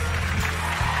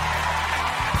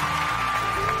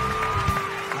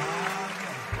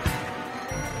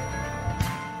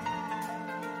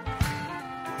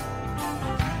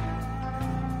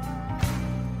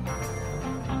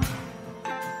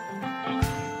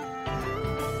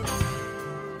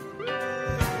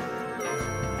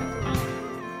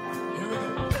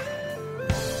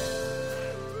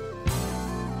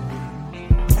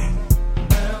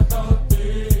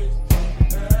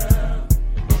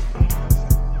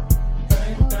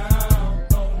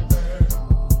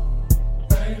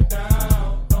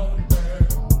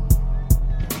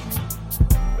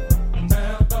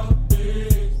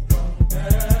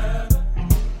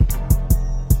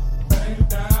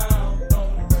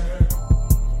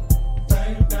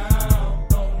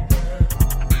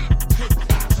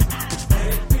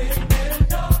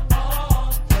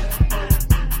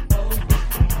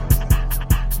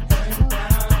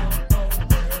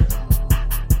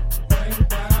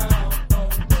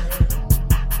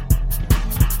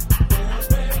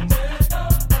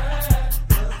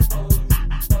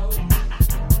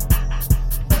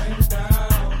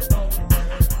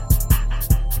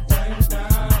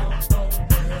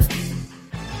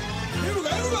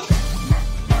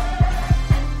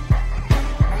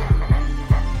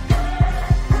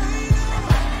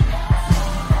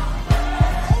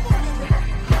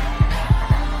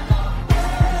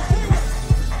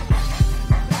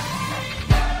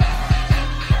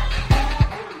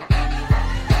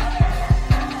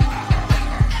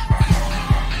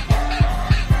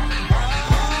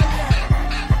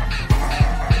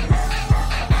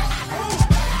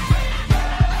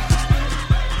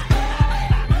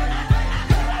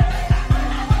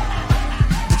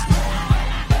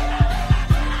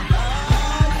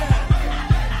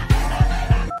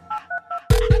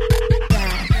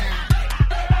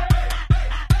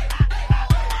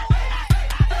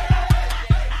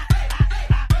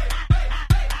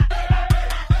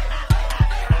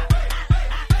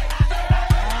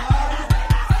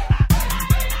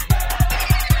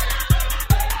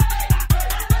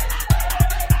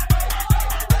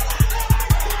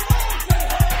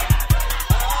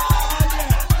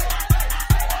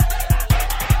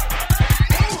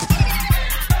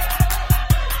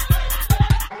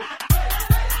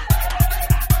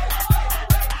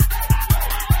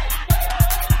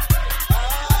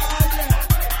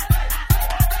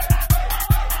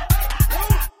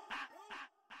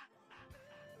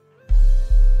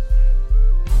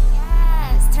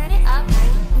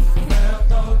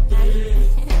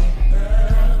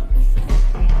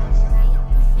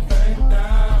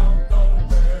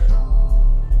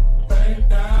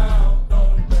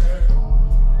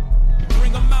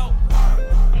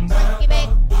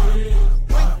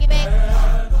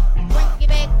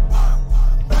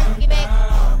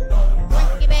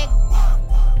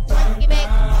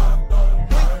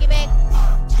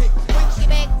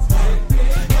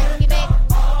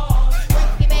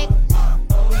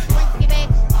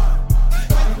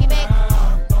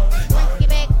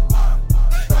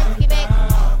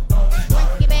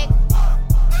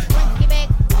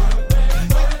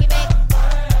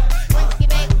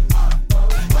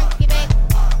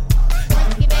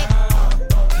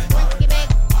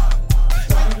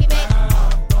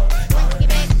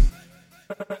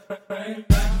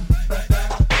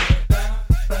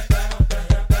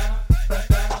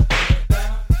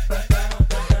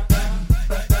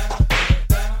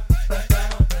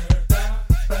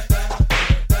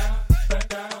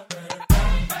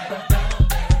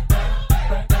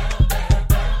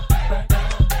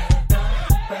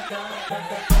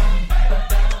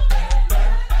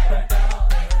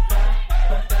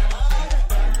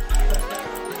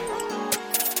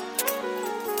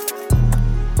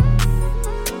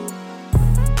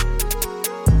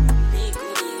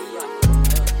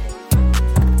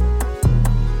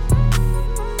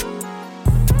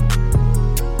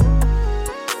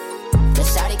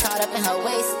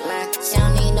 waistline. She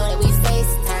don't even know that we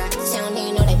FaceTime. She don't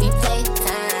even know that we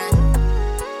playtime.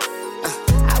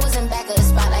 I was in back of the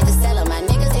spot like a seller. My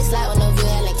niggas, they slide with no view,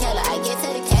 Helen Keller. I get to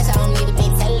the cash, I don't need a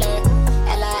big teller.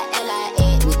 L-I-L-I-A,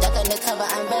 we duck undercover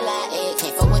umbrella.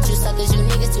 Can't fuck with you suckers, you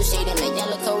niggas too shady. In the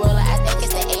yellow Corolla, I think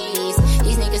it's the 80s.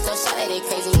 These niggas so shot like they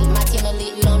crazy. My team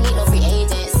elite, we don't need no free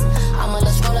agents. I'm a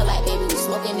little scroller like baby, we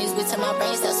smoking these weed till my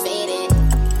brain cells faded.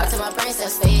 Till my brain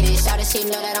cells faded. Shawty, she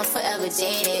know that I'm forever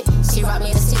jaded. She rocked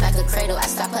me to sleep like a cradle. I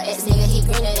stop her ex nigga, he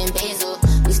greener than basil.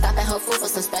 We stop at Whole Foods for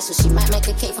some special. She might make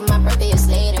a cake for my birthday, it's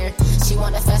later. She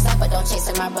want the fast life, but don't chase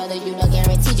her. My brother, you know,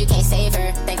 guaranteed you can't save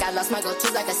her. Think I lost my go-to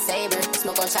like a saber.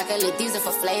 Smoke on chocolate diesel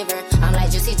for flavor. I'm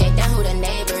like Juicy J, down who the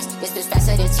neighbors. This bitch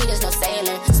faster than cheetahs, no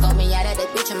sailor. Scope me out at the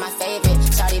beach with my favorite.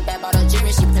 Shawty bad bottle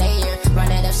jewelry, she player. Run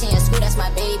it up, she in school, that's my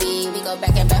baby. We go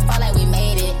back and back, fall like we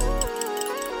made it.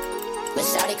 But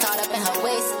shawty caught up in her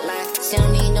waistline. She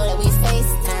don't even know that we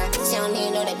FaceTime. She don't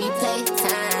even know that we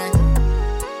playtime.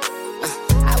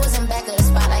 I was in back of the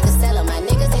spot like a seller. My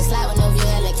niggas, they slide with no view,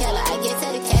 Helen Keller. I get to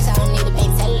the cash, I don't need a bank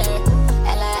teller.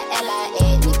 L-I-L-I-A,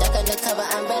 we duck undercover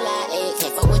umbrella.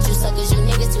 Can't fuck with you suckers, you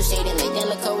niggas too shady. Like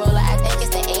yellow Corolla, I think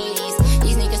it's the 80s.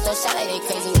 These niggas so shot like they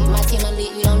crazy. My team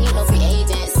elite, we don't need no free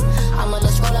agents. I'm a little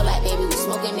scroller like baby, we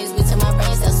smoking these weed till my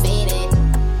brain cells faded.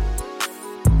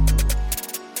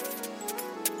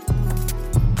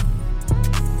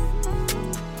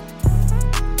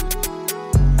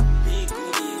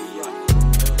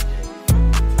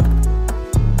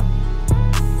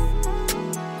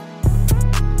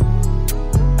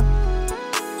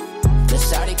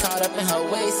 Up in her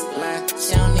waistline.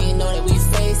 She don't even know that we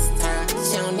FaceTime.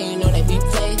 She don't even know that we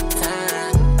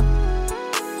playtime.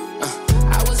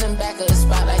 I was in back of the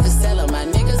spot like a seller. My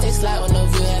niggas, they slide with no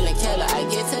view, Helen Keller. I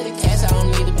get to the cash, I don't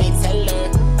need a big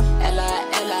teller.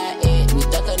 L-I-L-I-A, we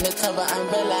duck undercover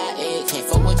umbrella. Can't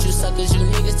fuck with you suckers, you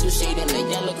niggas too shady. In the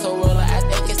yellow Corolla, I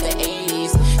think it's the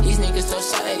 80s. These niggas so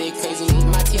shot like they crazy.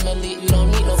 My team elite, we don't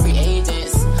need no free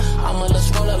agents. I'm a little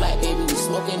scroller like baby, we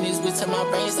smoking these weed till my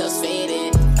brain cells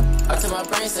faded. Till my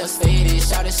brain cells faded.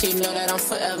 Shawty, she know that I'm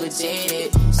forever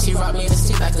jaded. She rocked me to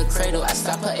sleep like a cradle. I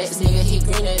stop her ex nigga, he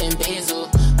greener than basil.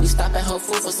 We stop at Whole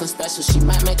Foods for some special. She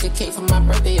might make a cake for my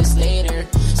birthday, it's later.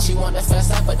 She want the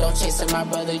fast life, but don't chase her. My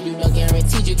brother, you know,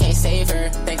 guaranteed you can't save her.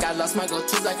 Think I lost my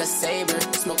go-to like a saber.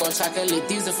 Smoke on chocolate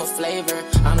diesel for flavor.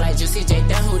 I'm like Juicy J,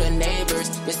 down who the neighbors.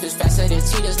 This bitch faster than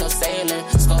cheetahs, no sailor.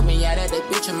 Scope me out at the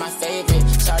beach with my favorite.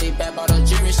 Shawty bad bottle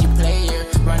jewelry, she player.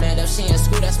 Run it up, she in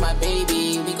school, that's my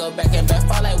baby. We go back and back,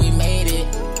 fall like we made it.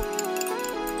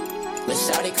 But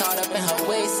shawty caught up in her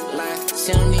waistline.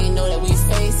 She don't even know that we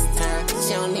FaceTime.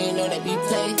 She don't even know that we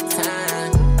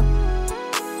playtime.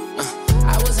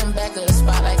 I was in back of the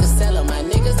spot like a seller. My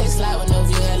niggas, they slide with no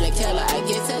view, Helen Keller. I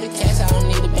get to the cash, I don't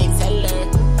need a bank teller.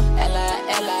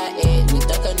 L-I-L-I-A, we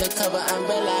duck undercover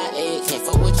umbrella. Can't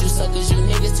fuck with you suckers, you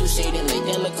niggas too shady. Like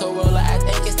yellow Corolla, I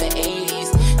think it's the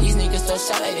 80s. These niggas so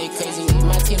shot like they crazy.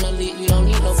 My team elite, we don't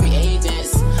need no free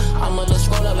agents. I'm a little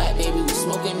scroller like baby, we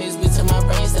smoking this weed till my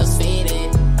brain cells faded.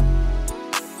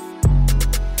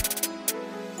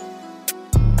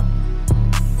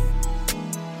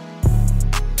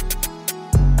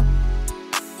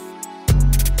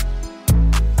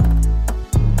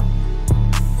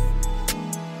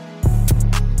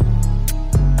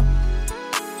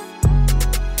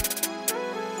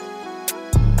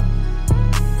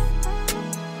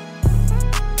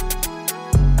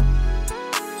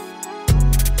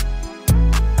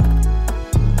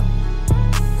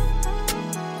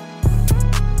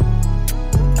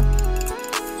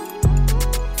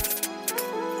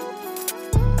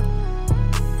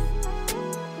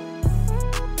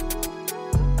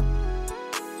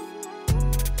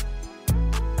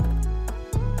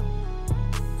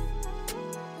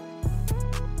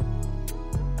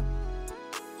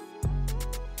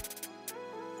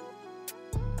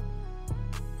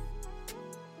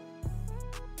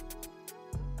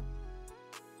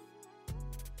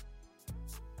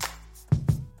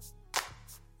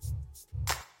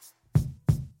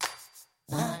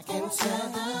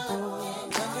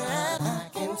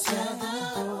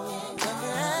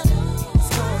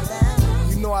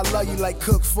 I love you like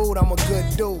cooked food, I'm a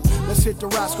good dude. Let's hit the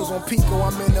Roscoe's on Pico,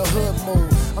 I'm in the hood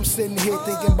mood. I'm sitting here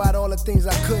thinking about all the things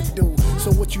I could do.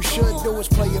 So what you should do is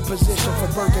play your position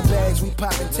for Birkin bags. We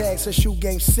popping tags, her shoe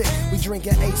game sick. We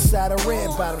drinking 8-side of red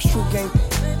bottoms, true game.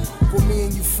 With me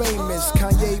and you famous,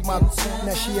 Kanye my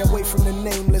now she away from the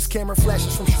nameless. Camera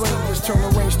flashes from strangers, turn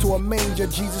the range to a manger.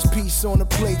 Jesus peace on the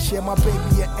plate, yeah, my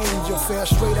baby an angel. Fell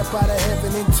straight up out of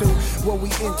heaven into what we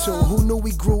into. Who knew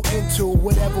we grew into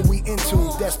whatever we into?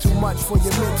 That's too much for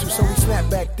your mental, so we snap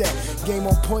back that. Game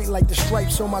on point like the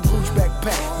stripes on my Gucci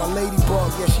backpack. My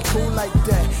ladybug, yeah, she cool like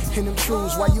that. In them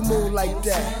shoes, why you move like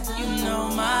that? You know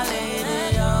my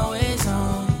lady always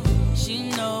on. She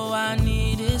know I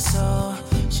need it so.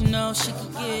 She know she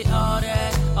can get all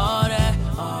that, all that,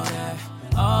 all that,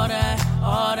 all that,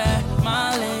 all that.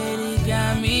 My lady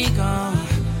got me gone.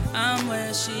 I'm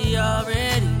where she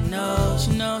already knows.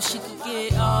 She know she can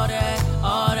get all that,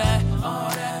 all that, all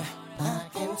that.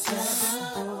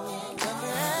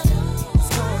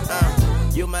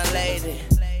 You my lady,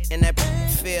 and that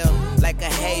feel like a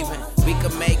haven. We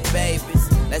could make babies,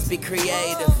 let's be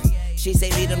creative. She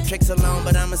say leave them tricks alone,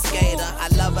 but I'm a skater. I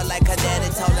love her like her daddy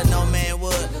told her no man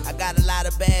would. I got a lot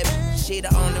of bad, she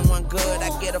the only one good. I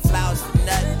get her flowers for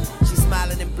nothing. She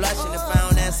smiling and blushing. If I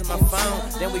don't answer my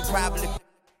phone, then we probably,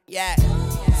 yeah.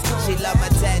 She love my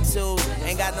tattoos,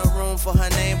 ain't got no room for her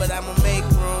name, but I'ma make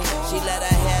room. She let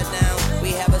her hair down, we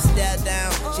have a stare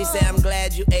down. She said I'm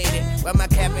glad you ate it, wear my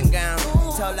cap and gown.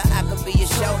 Told her I could be your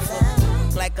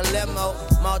chauffeur, like a limo,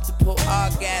 multiple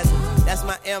orgasms, that's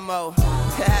my MO.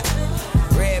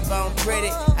 Red bone pretty,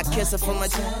 I kiss her from my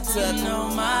to. You know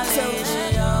my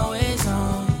lady always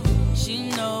on. She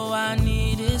know I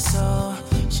need it so.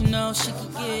 She know she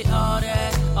can get all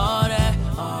that, all that,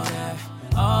 all that,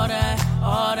 all that,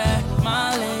 all that.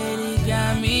 My lady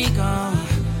got me gone.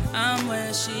 I'm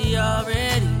where she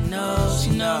already knows.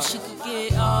 She know she can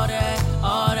get all that,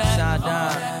 all that, all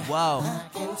that. Whoa.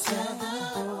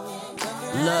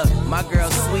 Look, my girl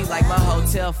sweet like my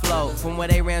hotel float. From where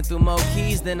they ran through more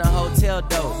keys than a hotel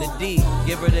door. The D,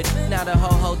 give her the now the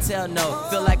whole hotel know.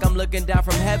 Feel like I'm looking down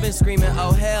from heaven screaming,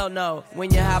 oh hell no.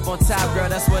 When you hop on top, girl,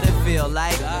 that's what it feel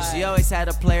like. She always had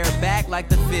to play her back like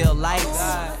the field lights.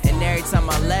 And every time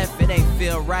I left, it ain't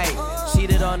feel right.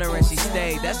 Cheated on her and she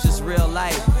stayed, that's just real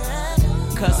life.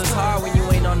 Cause it's hard when you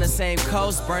ain't on the same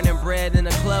coast. Burning bread in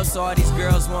the club so all these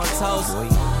girls want toast.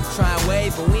 Try and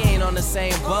wave but we ain't on the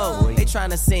same boat. They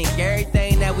tryna sink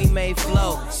everything that we made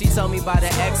float. She told me about the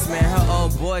X-Men, her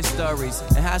old boy stories.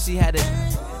 And how she had it,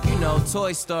 you know,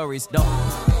 Toy Stories. Don't,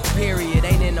 period,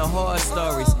 ain't in the horror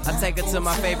stories. I take her to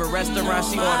my favorite restaurant,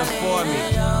 she order for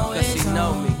me. Cause she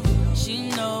know me. She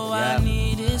know I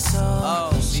need it so.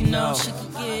 Oh, she know she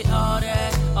can get all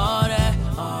that, all that,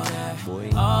 all that,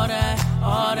 all that,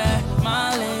 all that.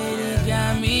 My lady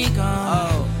got me gone.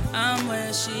 Oh. I'm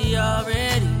where she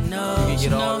already knows. She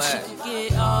know she can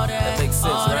get all that, makes sense,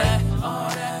 all right? that, all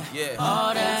that, Yeah.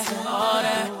 all that, all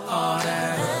that, all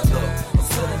that. Look, I'm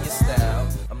feeling your style,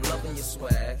 I'm loving your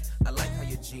swag. I like how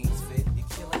your jeans fit, you're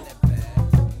killing that bag.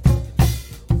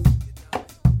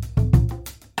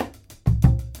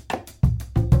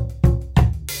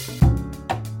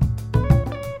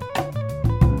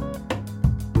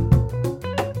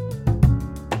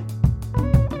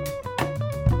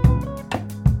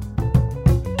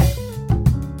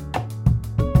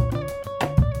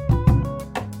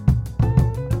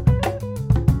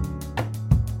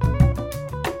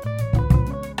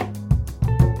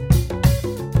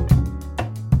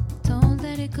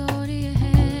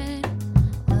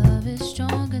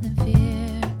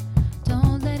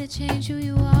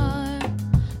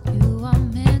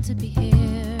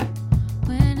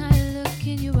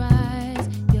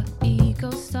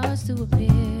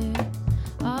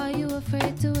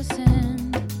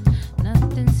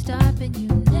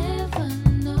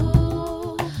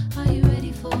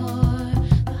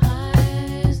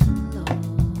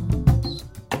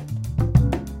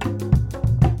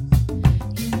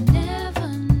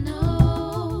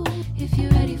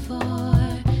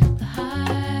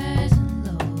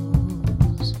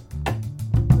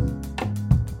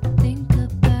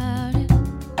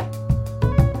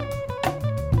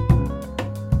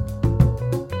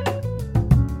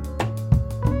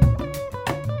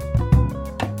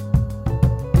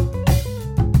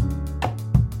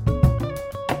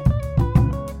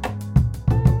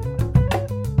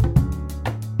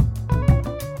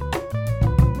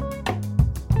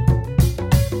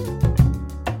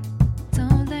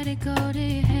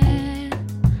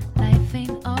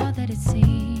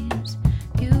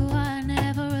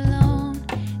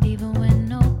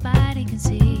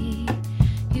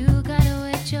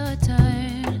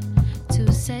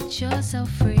 yourself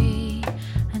free.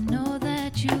 I know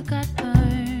that you got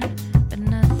burned, but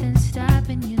nothing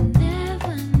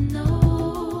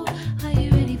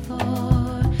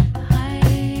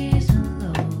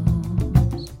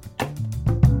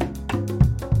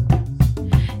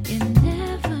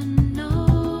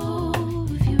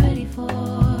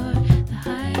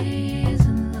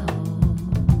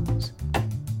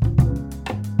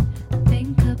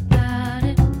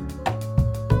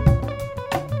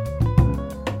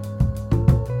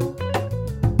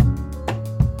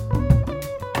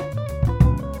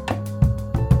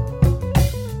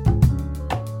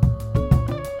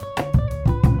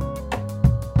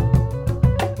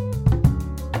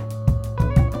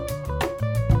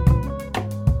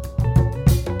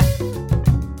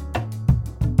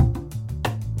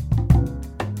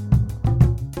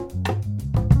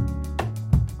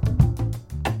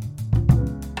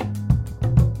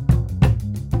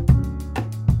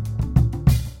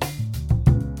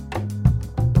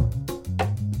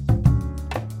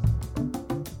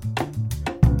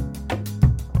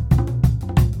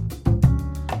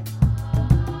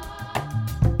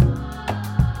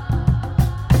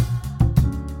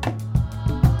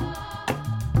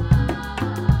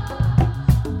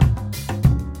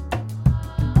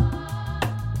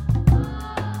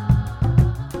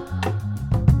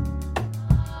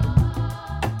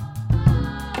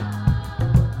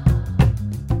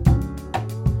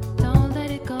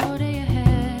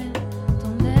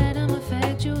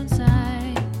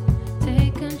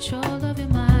control of your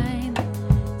mind.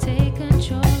 Take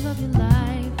control of your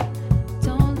life.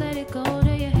 Don't let it go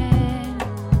to your head.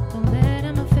 Don't let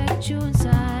them affect you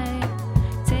inside.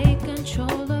 Take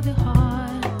control of your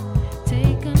heart.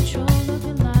 Take control of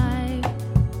your life.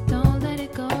 Don't let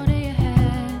it go to your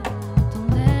head. Don't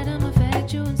let them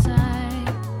affect you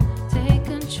inside. Take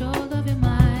control of your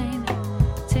mind.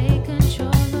 Take control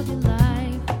of your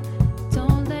life.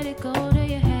 Don't let it go to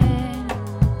your head.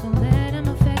 Don't let them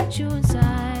affect you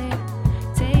inside.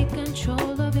 Take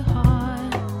control of your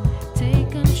heart.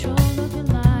 Take control of your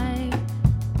life.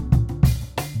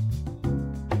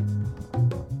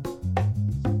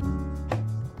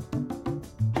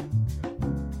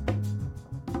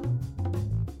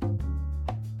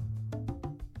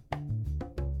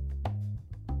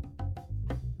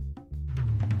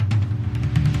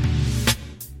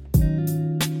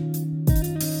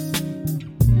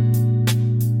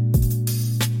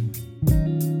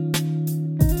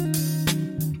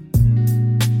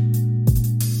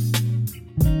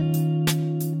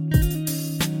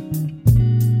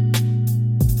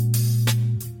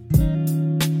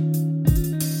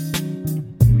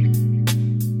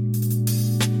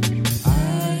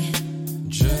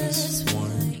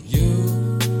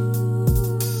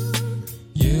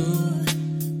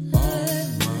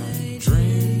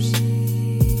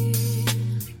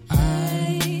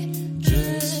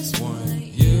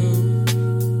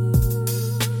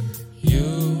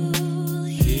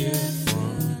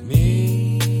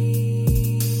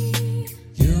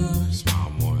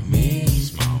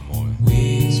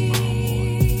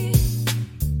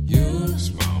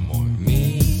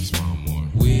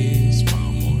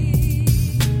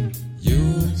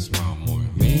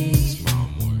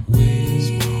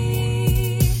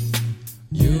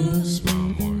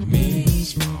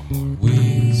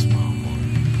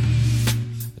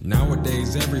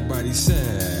 Nowadays everybody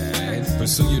sad.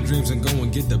 Pursue your dreams and go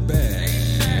and get the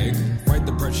bag. Fight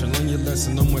the pressure, learn your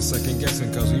lesson, no more second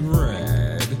guessing, cause we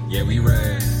rad. Yeah, we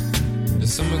rad. The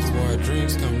summer's where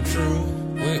dreams come true.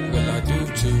 What will I do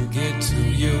to get to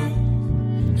you?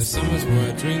 The summer's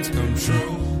where dreams come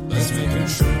true. Let's make them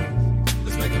true.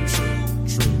 Let's make them true.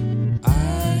 True.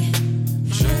 I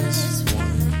just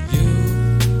want you.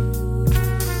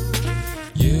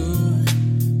 You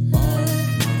are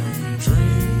my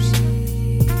dreams.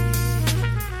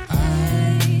 I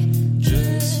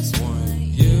just want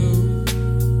you.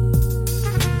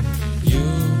 You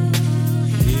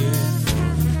here for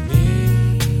me.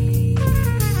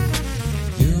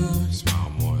 You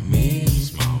smile more, me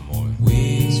smile more, we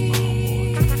smile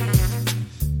more.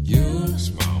 You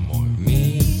smile more,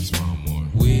 me smile more,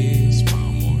 we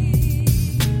smile more.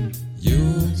 You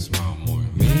smile more,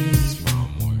 me smile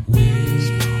more, we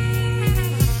smile more.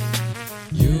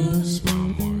 You smile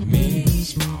more, me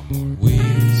smile more, we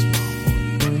smile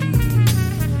more.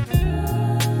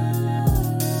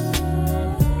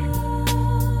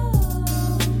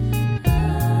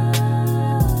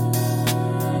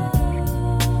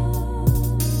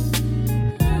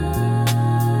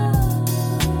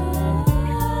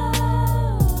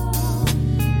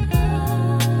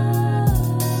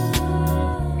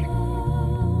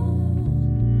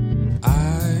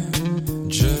 I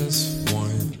just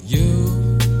want you.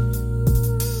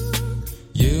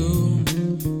 You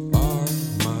are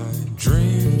my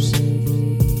dreams.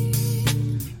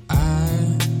 I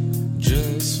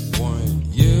just want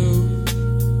you.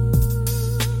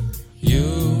 You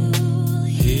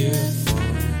here for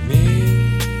me.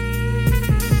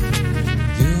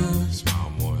 You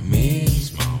smile more, me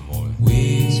smile more,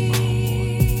 we smile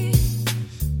more.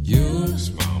 You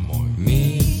smile more,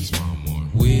 me smile more,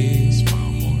 we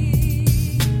smile more.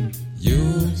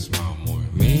 You smile more,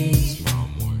 me smile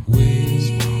more, we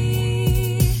smile more.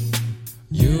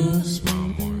 You smile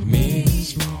more, me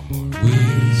smile more, we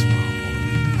smile more.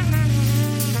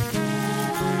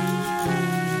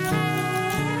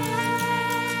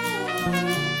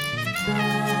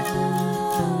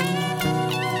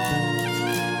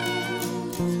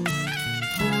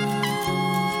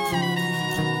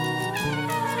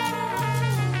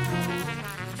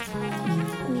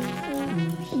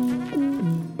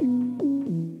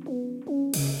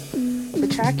 The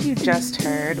track you just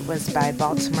heard was by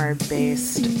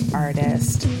Baltimore-based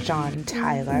artist John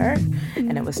Tyler,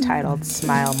 and it was titled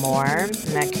Smile More, and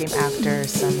that came after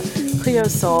some Cleo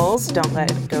Soul's Don't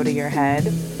Let It Go to Your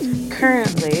Head.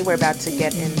 Currently, we're about to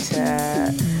get into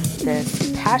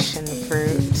this Passion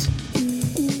Fruit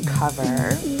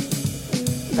cover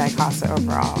by Casa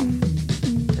Overall.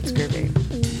 It's groovy,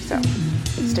 so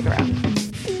stick around.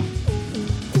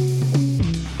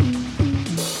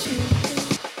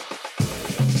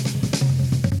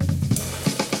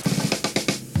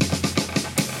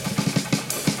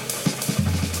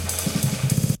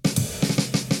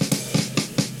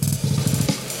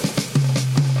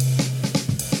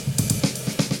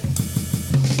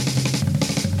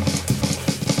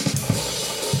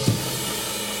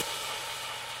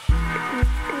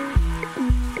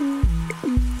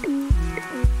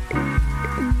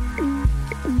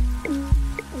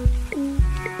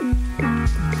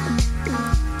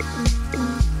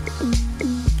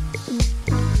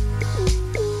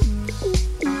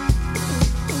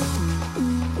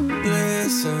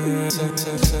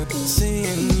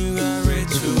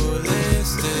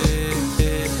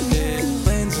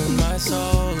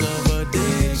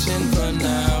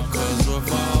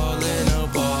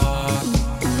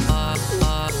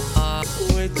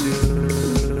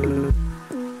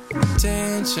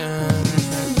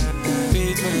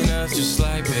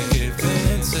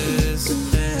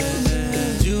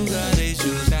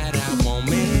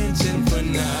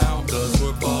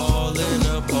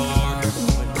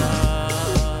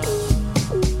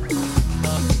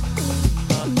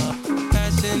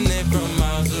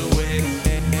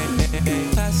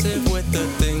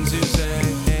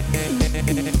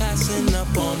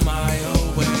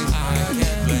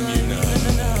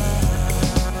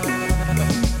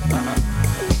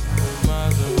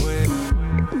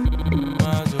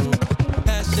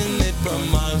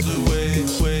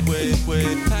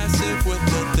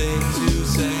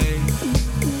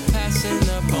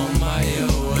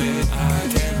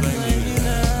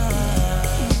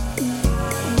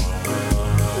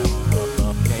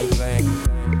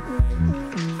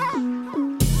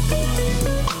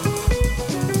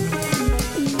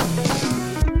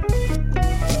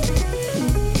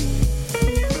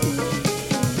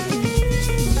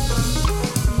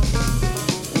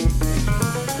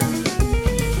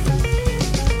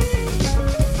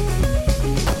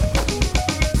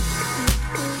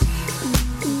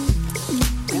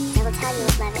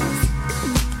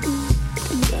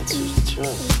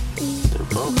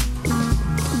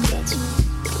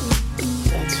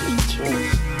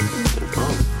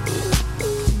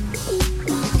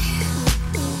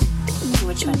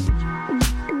 Which one?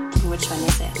 Which one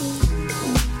is it?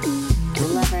 A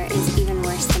lover is even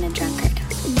worse than a drunkard.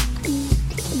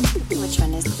 Which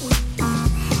one is it?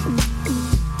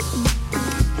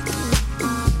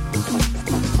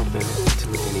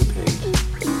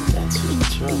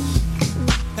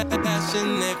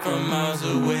 Passionate from miles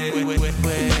away,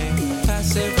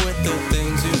 passive with the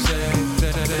things you say.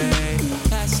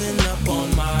 Passing up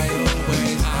on my own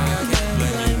ways. I can't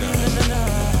blame you now.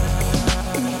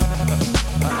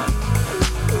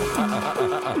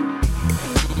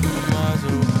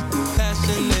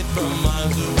 Passionate from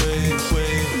miles away,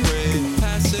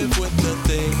 passive with the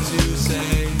things you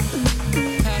say.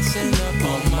 Passing up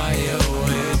on my own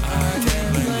ways. I can't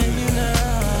blame you now.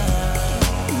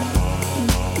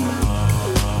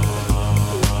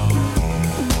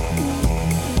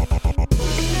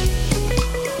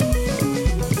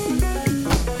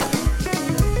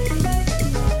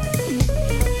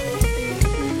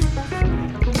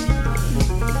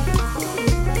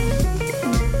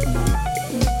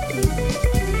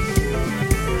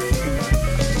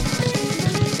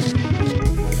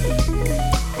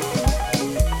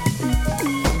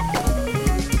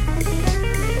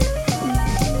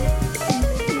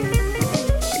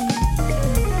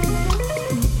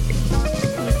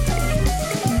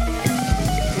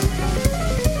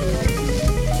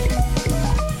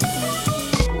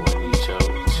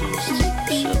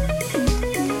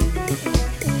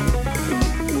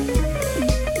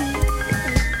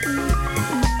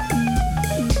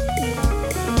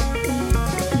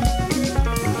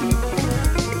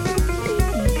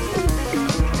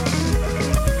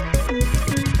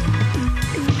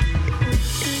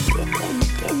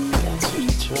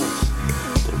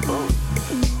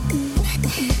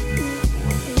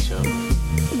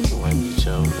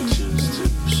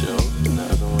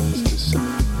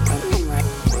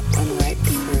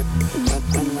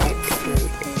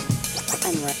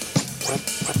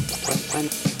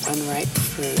 Unripe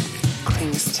fruit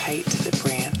clings tight to the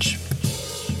branch.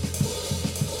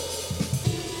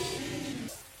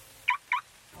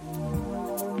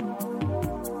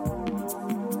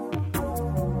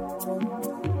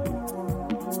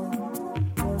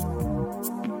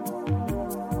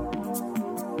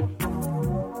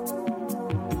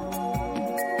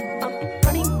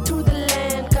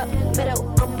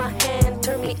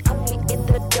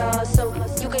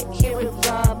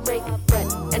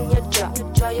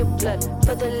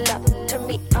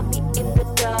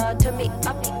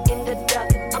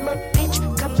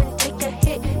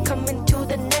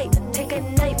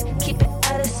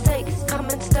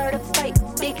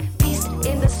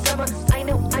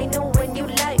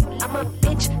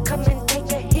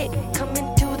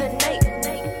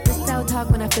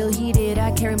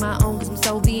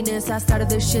 I started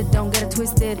this shit, don't get it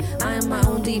twisted. I am my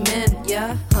own demon,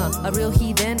 yeah, a real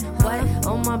heathen. What?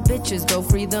 All my bitches, go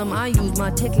free them. I use my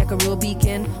tick like a real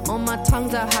beacon. On my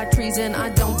tongue's a high treason. I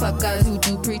don't fuck guys who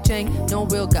do preaching. No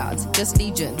real gods, just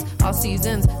legions. All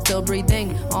seasons, still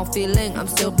breathing. All feeling, I'm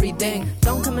still breathing.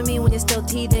 Don't come at me when you're still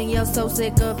teething. You're so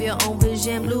sick of your own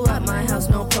vision. Blew out my house,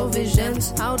 no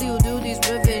provisions. How do you do these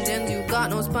revisions? You got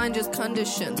no spine, just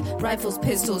conditions. Rifles,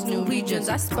 pistols, new regions.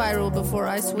 I spiral before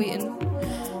I sweeten.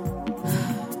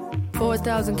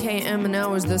 4,000 km an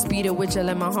hour is the speed at which I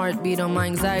let my heart beat. On my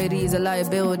anxiety is a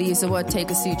liability, so I take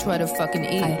a seat, try to fucking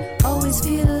eat. I always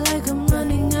feel like I'm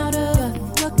running out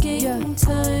of fucking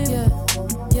time.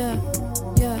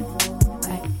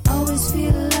 I always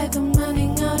feel like I'm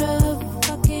running out of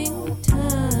fucking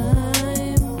time.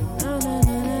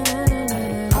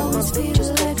 I always feel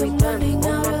like I'm running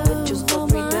out of all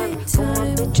my time. All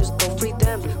my bitches go free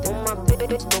them. All my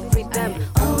bitches go free them.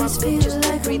 All my bitches go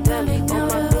free them. All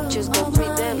my bitches go free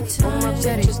them. All my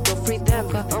bitches go free them.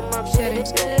 All my bitches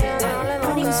go free them.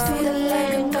 Running feel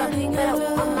like I'm running out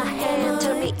on my hand.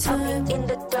 Turn me up in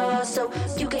the door so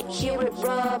you can hear it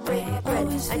raw. Break bread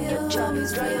and your jaw.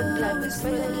 Dry your blood.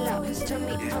 Spread it loud. Turn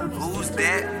me up. Who's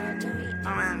that?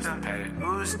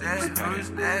 Who's that? Who's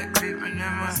that? Creeping in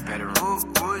my bedroom.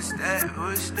 Who's that?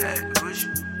 Who's that? Who's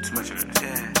too much of it?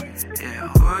 Yeah.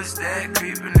 Who's that?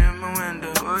 Creeping in my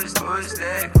window. Who's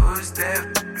that? Who's that?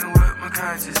 And with my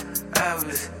conscious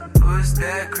hours. Who's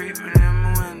that? Creeping in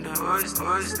my window. Who's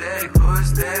that?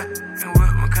 Who's that? And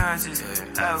with my conscious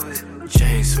hours.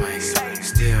 Chain swing,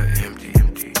 still empty.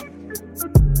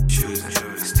 Shoes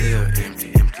still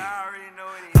empty.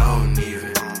 I don't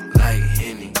even like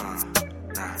Henny.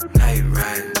 Night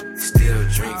riding, still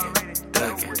drinking,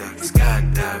 ducking,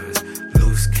 skydivers,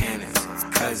 loose cannons,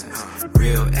 cousins,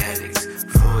 real addicts,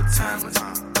 full-timers,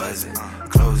 buzzing,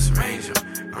 close range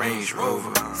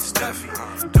Rover, stuffy,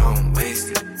 don't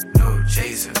waste it, no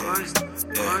chase Lisa.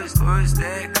 Who's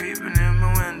that creeping in my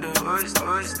window? Who's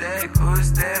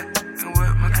that? And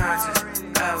with my conscience,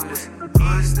 I was.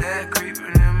 Who's that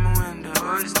creeping in my window?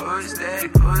 Who's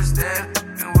that?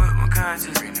 And with my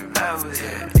conscience, I was.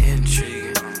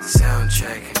 Intriguing,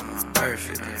 soundtracking,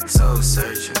 perfect, soul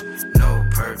searching, no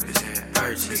purpose,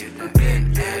 purchase,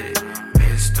 been at it,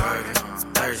 been starving,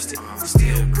 thirsty,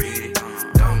 still greedy,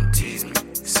 don't tease me,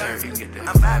 serving,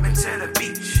 I'm vibing to the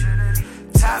beach,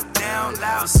 top down,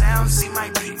 loud sound, see my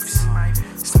peeps,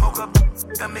 smoke up,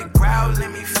 stomach growl,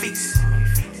 let me feast,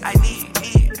 I need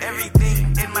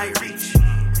everything in my reach,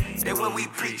 they what we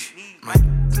preach, my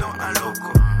no, I'm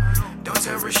local, don't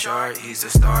tell Richard, he's a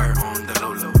star on the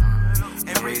low.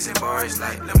 And raising bars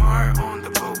like Lamar on the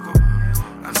Poco.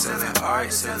 I'm selling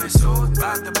art, selling souls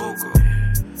by the Boko.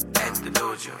 At the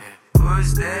dojo.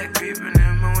 Who's that creeping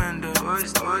in my window?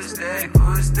 Who's that?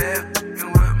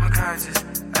 And with my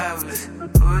conscience, I was.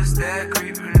 Who's that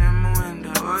creeping in my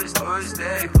window? Who's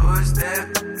that?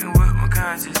 And with my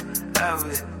conscience, I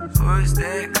was. Who's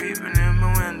that creeping in my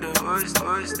window? Who's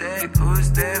that?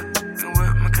 And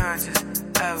with my conscience,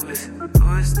 I was.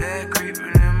 Who's that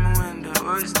creeping in my window?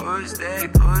 Who's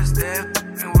that?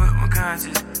 And with my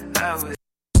conscience, I was.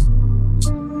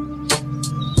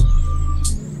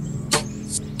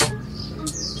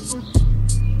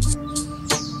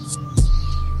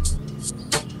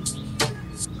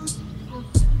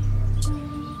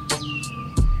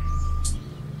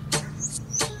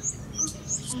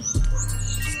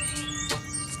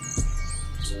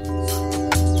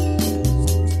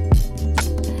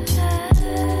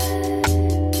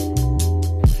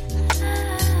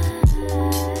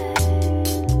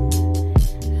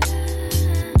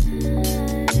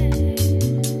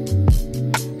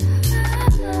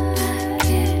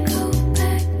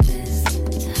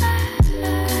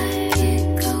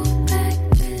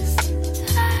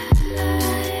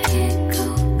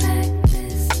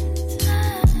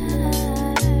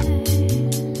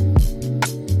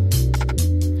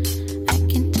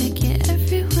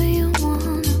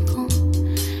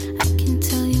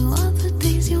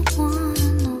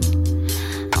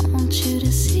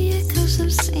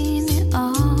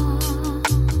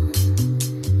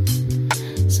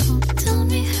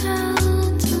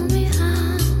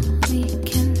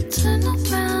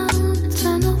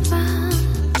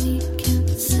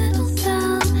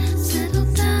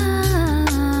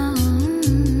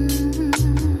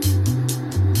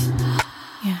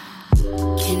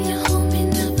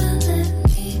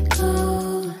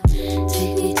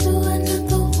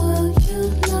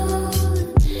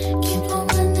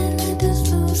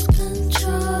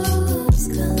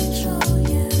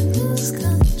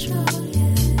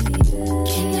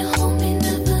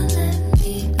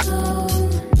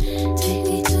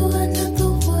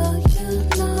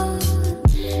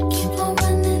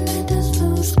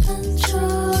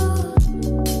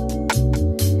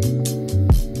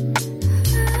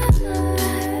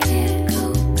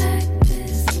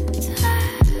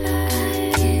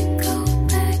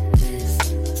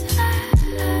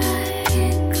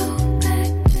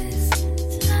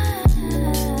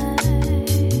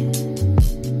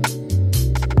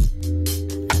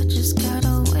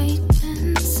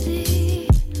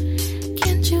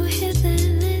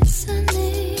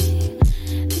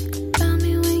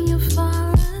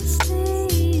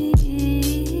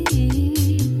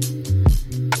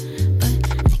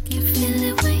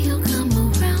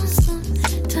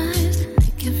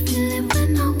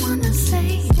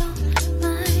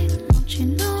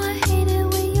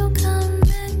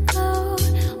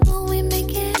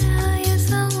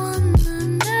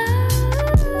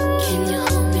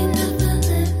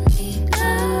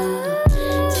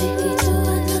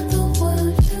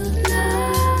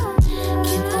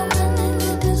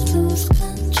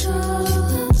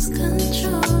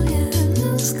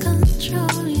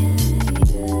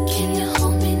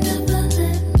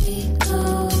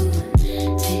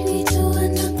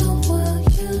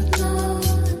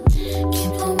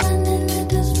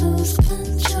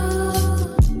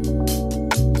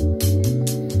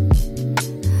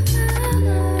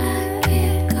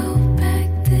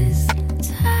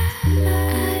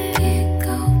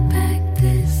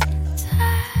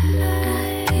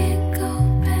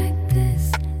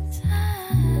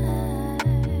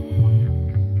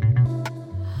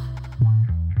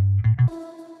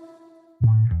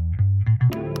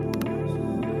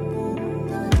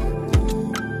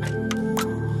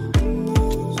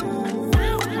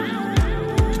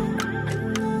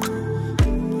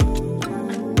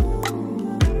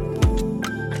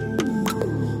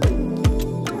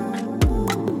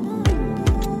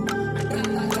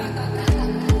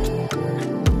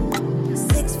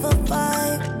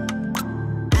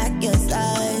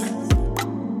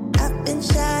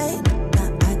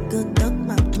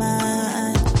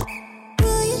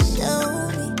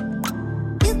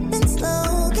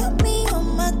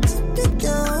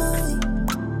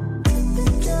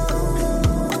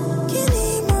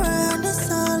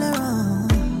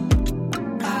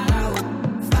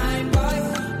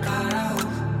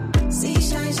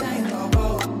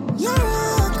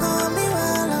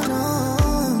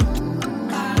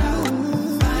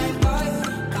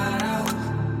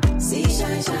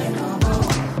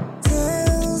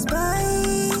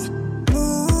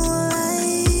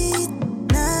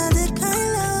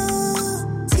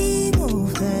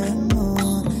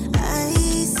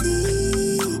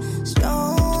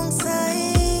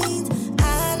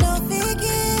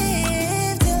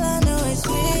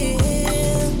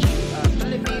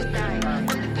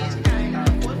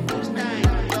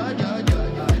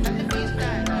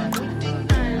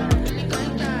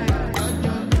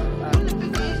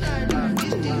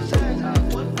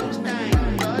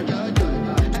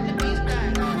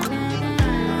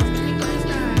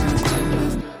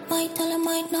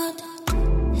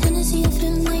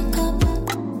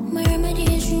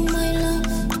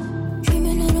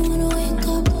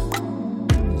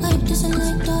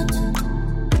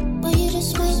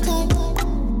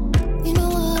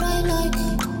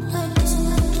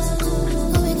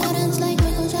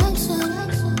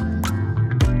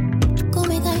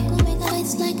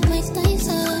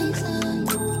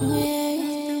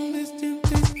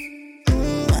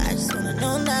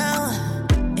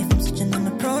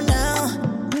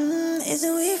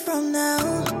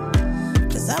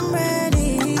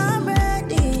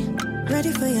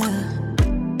 for ya,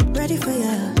 ready for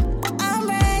ya. I'm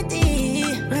ready,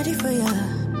 ready for ya,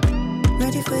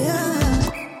 ready for ya.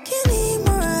 Can need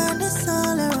more on this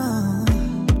all around.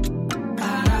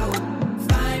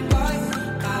 Fine boy,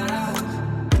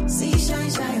 see shine,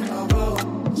 shine, go, go.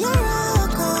 You're all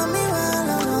call me well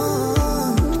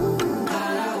alone.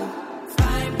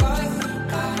 Fine boy,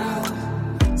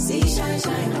 see shine,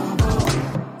 shine, go, go.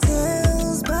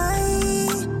 Tales by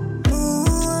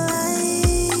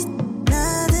moonlight,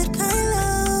 not the kind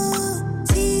of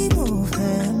Timo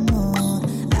Femo.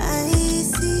 I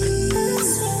see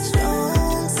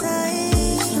strong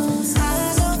signs. I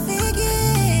don't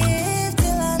forgive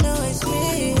till I know it's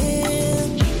real.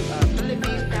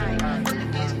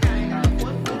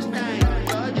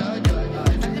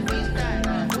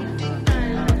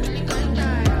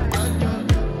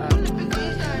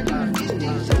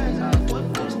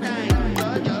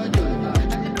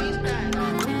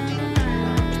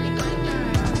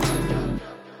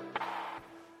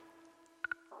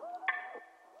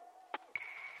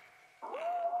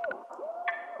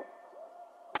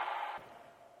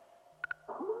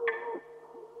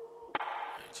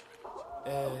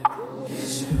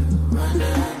 Run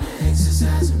down and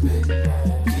exercise a bit.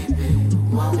 Keep it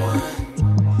 1-1.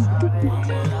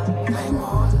 Play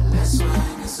more, less swing.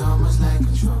 It's almost like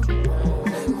control.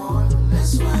 Play more, less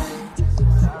swing.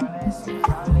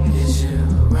 It's you.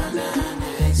 Run down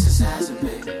and exercise a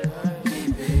bit.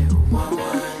 Keep it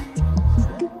 1-1.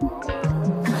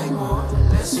 Play more,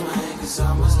 less swing. It's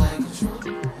almost like control.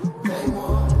 Play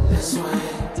more, less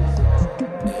swing.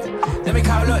 Let me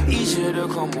call up Ezra to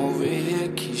come over here.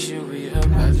 Keisha, we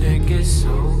about to get so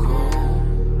cold.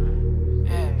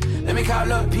 Yeah. Let me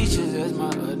call up Peaches, that's my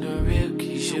other real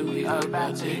Keisha. We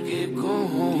about to get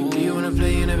gone. Do you wanna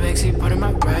play in the backseat part of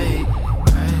my ride?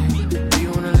 Do you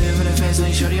wanna live in a fast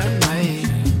lane, shorty, all night?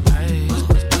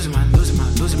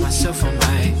 Losing myself on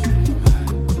my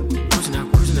cruising out,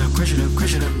 crush it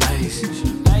up, nice.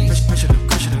 Crush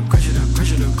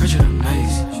it up,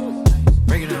 nice.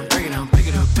 Break it down, pick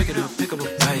it up, pick up a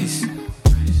pace.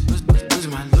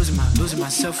 Losing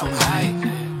myself on high.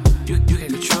 You can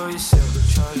control yourself.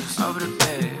 Over the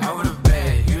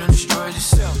bed, you done destroyed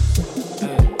yourself.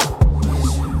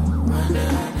 Run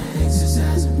down and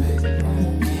exercise a bit.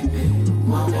 Keep it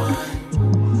 1-1.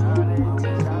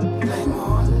 Play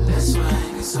more, less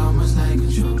swing. It's almost like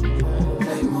control.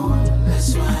 Play more, less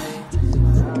swing.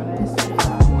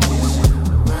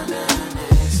 Run down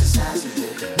and exercise a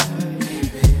bit.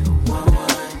 Keep it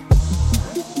 1-1.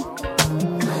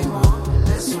 Play more,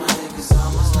 less swing. It's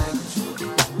almost like control.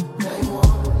 Play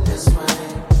more, less swing.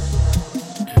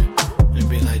 It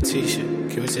be like Tisha,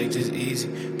 can we take this easy?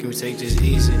 Can we take this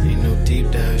easy? Ain't no deep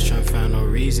dives, tryna find no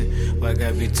reason why I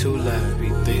gotta be 2 live, be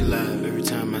 3 live. Every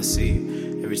time I see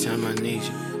you, every time I need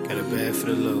you. Got a bag for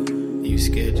the low, and you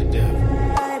scared to death.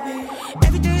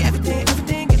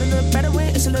 Everything get a little better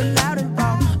when it's a little loud and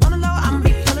raw. On the low, I'ma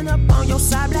be pulling up on your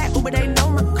side, black Uber, they know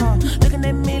my car. Looking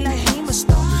at me like he must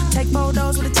star. Take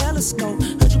photos with a telescope.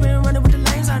 Heard you been running with the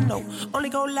lanes, I know. Only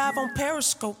go live on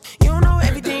Periscope. You don't know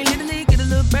everything, literally get a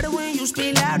little better when you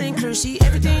speak loud and clear. See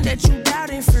everything that you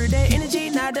doubting for. That energy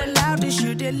not allowed this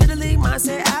year. That literally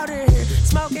mindset out of here.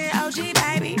 Smoking OG,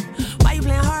 baby. Why you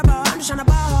playing hardball? I'm just tryna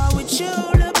ball hard with you,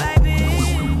 little baby.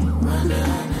 Run down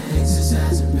and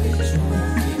exercise a bit.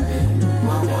 Keep it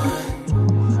 1-1.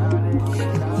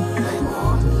 Play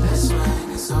more, less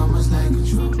swing. It's almost like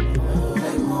control.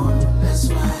 Play more, less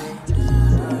swing.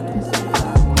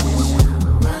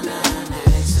 Run down and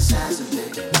exercise a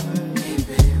bit. Keep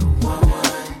it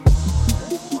 1-1.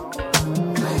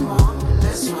 Play more,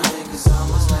 less swing. It's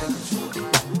almost like control.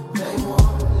 Play more,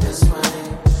 less swing.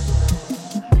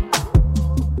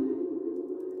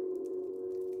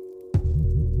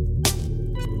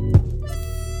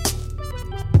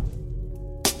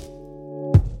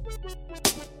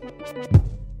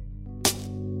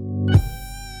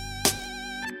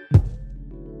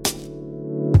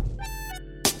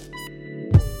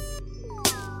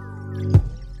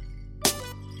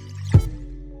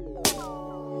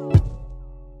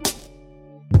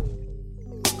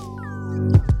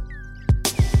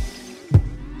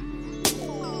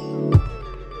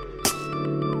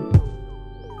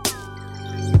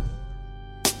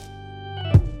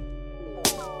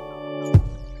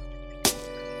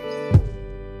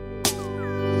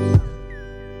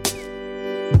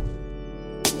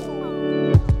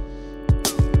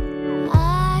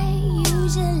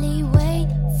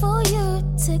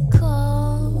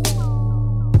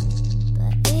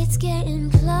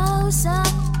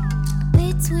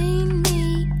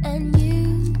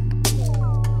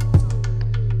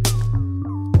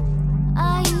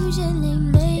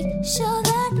 Sure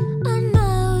that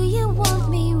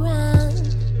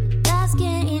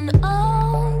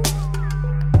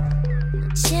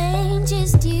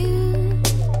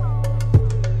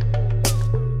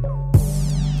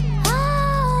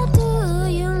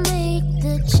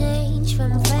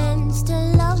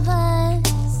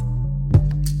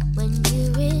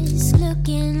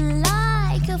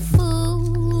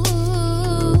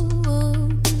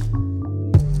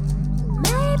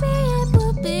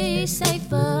be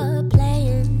safer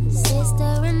playing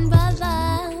sister and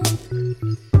brother.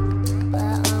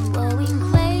 But I'm going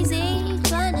crazy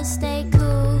trying to stay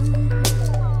cool.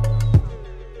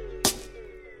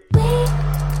 We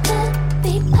could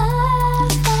be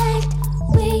perfect,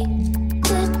 we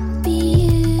could be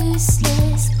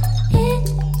useless. It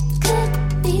could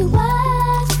be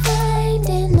worth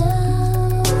finding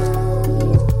out.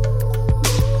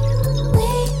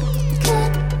 We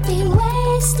could be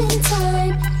wasting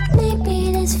time.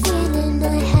 Maybe this feeling I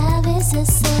have is a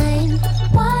sign.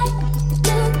 Why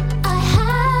do I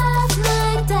have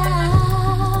my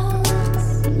doubts?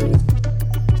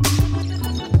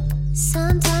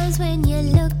 Sometimes when you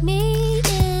look me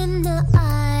in the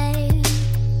eye,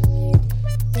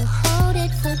 you hold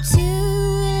it for too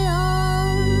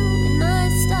long, and I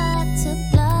start to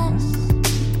blush.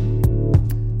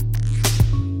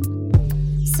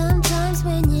 Sometimes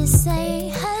when you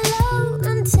say hello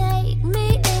and take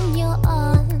me in your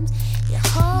arms, you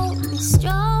hold me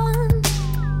strong,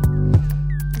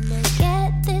 and I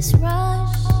get this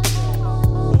rush.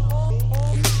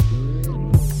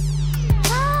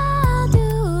 How do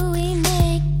we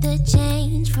make the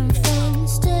change from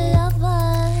friends to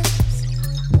lovers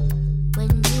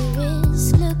when you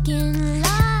risk looking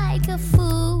like a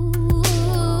fool?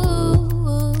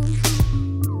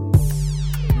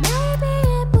 Maybe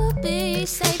it would be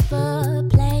safer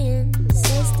playing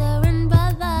sister and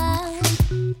brother.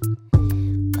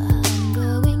 But I'm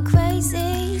going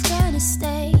crazy trying to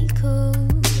stay cool.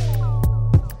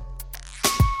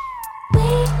 We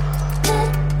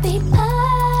could be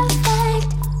perfect,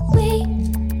 we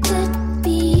could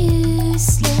be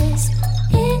useless.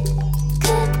 It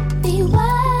could be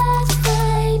worth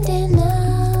finding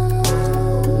out.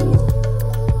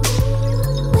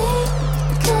 We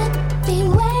could be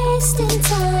wasting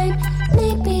time.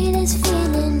 Maybe this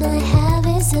feeling I have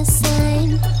is a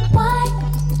sign. Why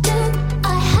do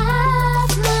I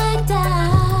have my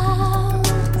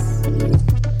doubts?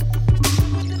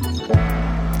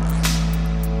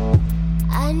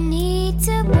 I need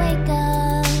to wake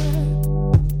up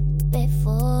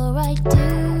before I do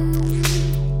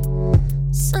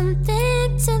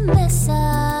something to mess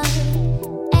up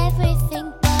everything.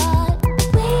 But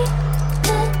we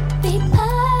could be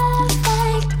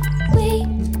perfect, we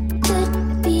could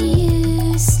be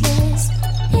useless.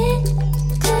 It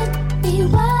could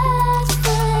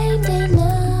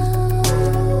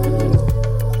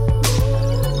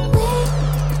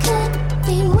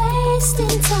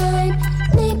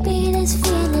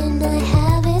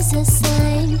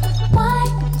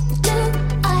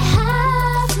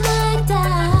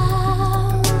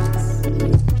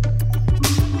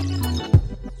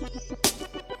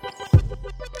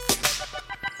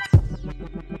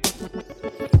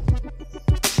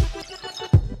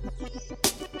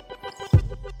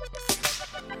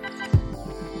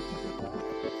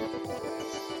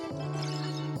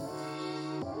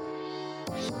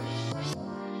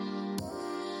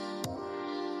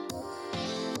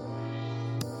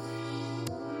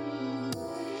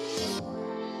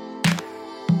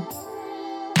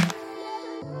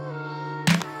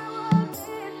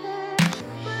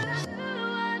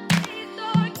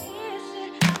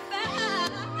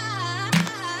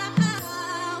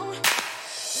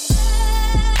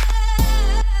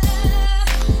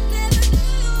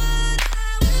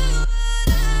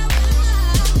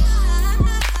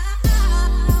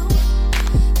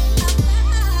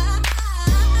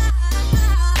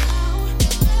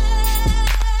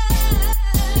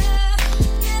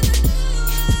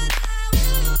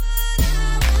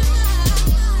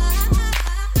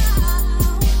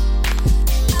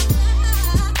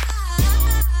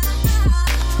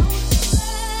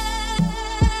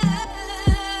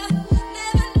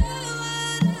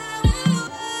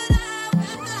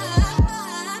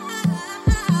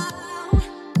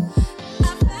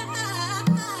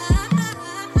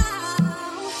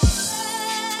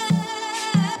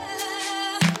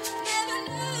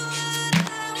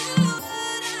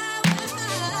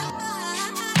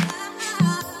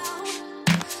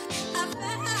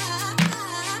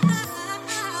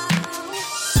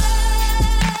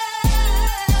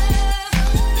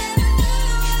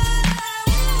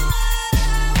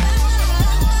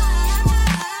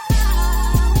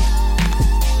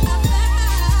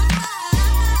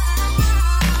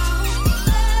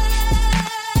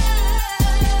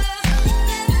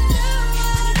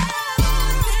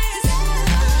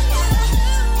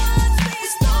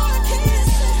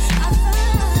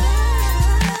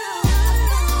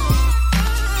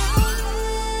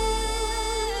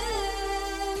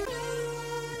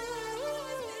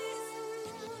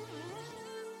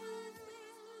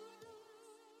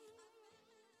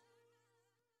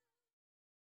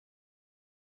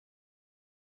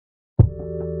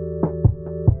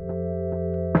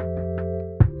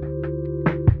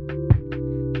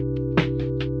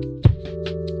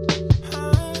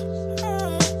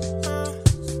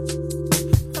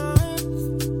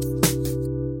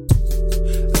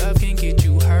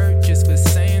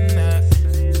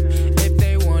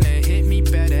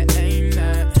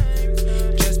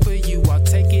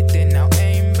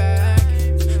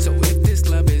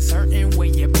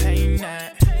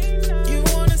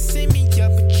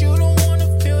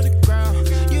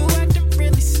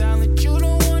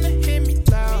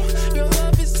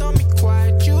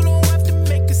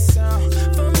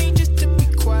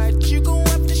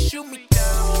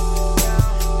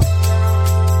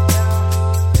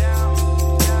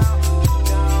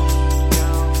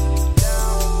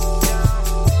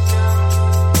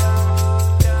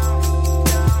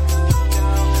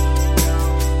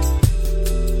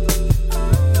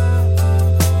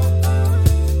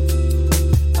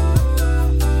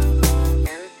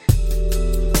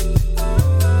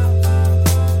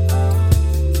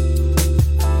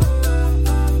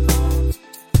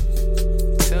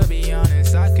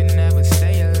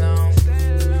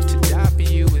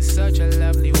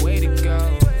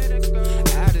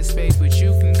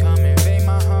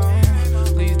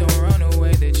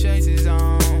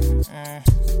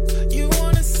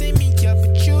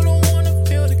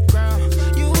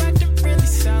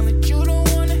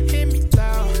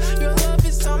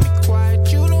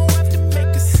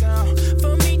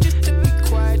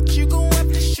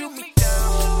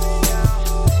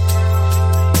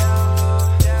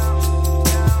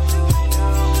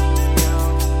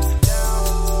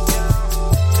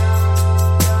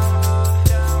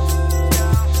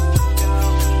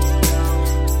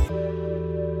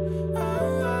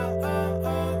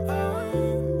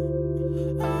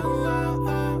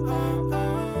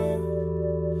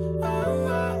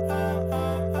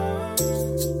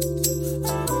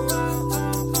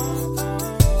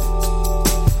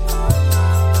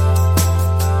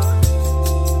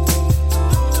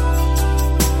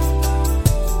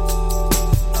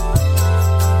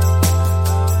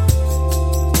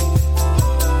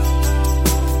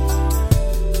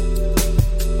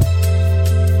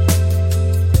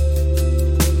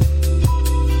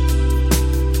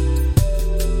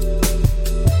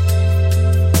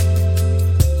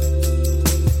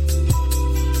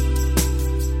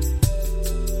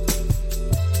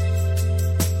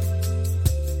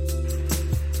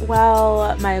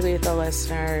Lethal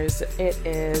listeners, it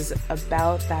is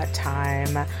about that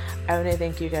time. I want to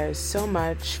thank you guys so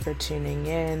much for tuning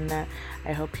in.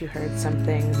 I hope you heard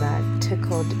something that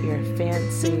tickled your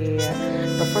fancy.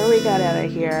 Before we got out of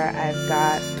here, I've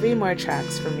got 3 more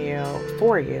tracks for you.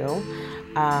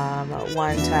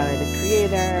 One, Tyler the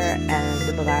Creator,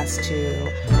 and the last 2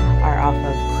 are off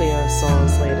of Cleo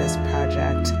Soul's latest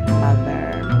project,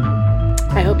 Mother.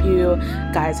 I hope you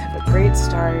guys have a great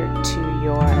start to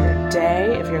your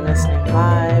day if you're listening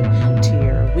live, to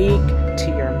your week,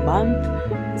 to your month.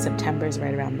 September's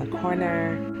right around the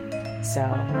corner. So,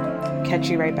 catch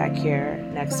you right back here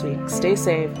next week. Stay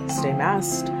safe, stay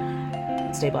masked,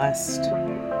 stay blessed.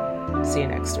 See you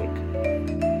next week.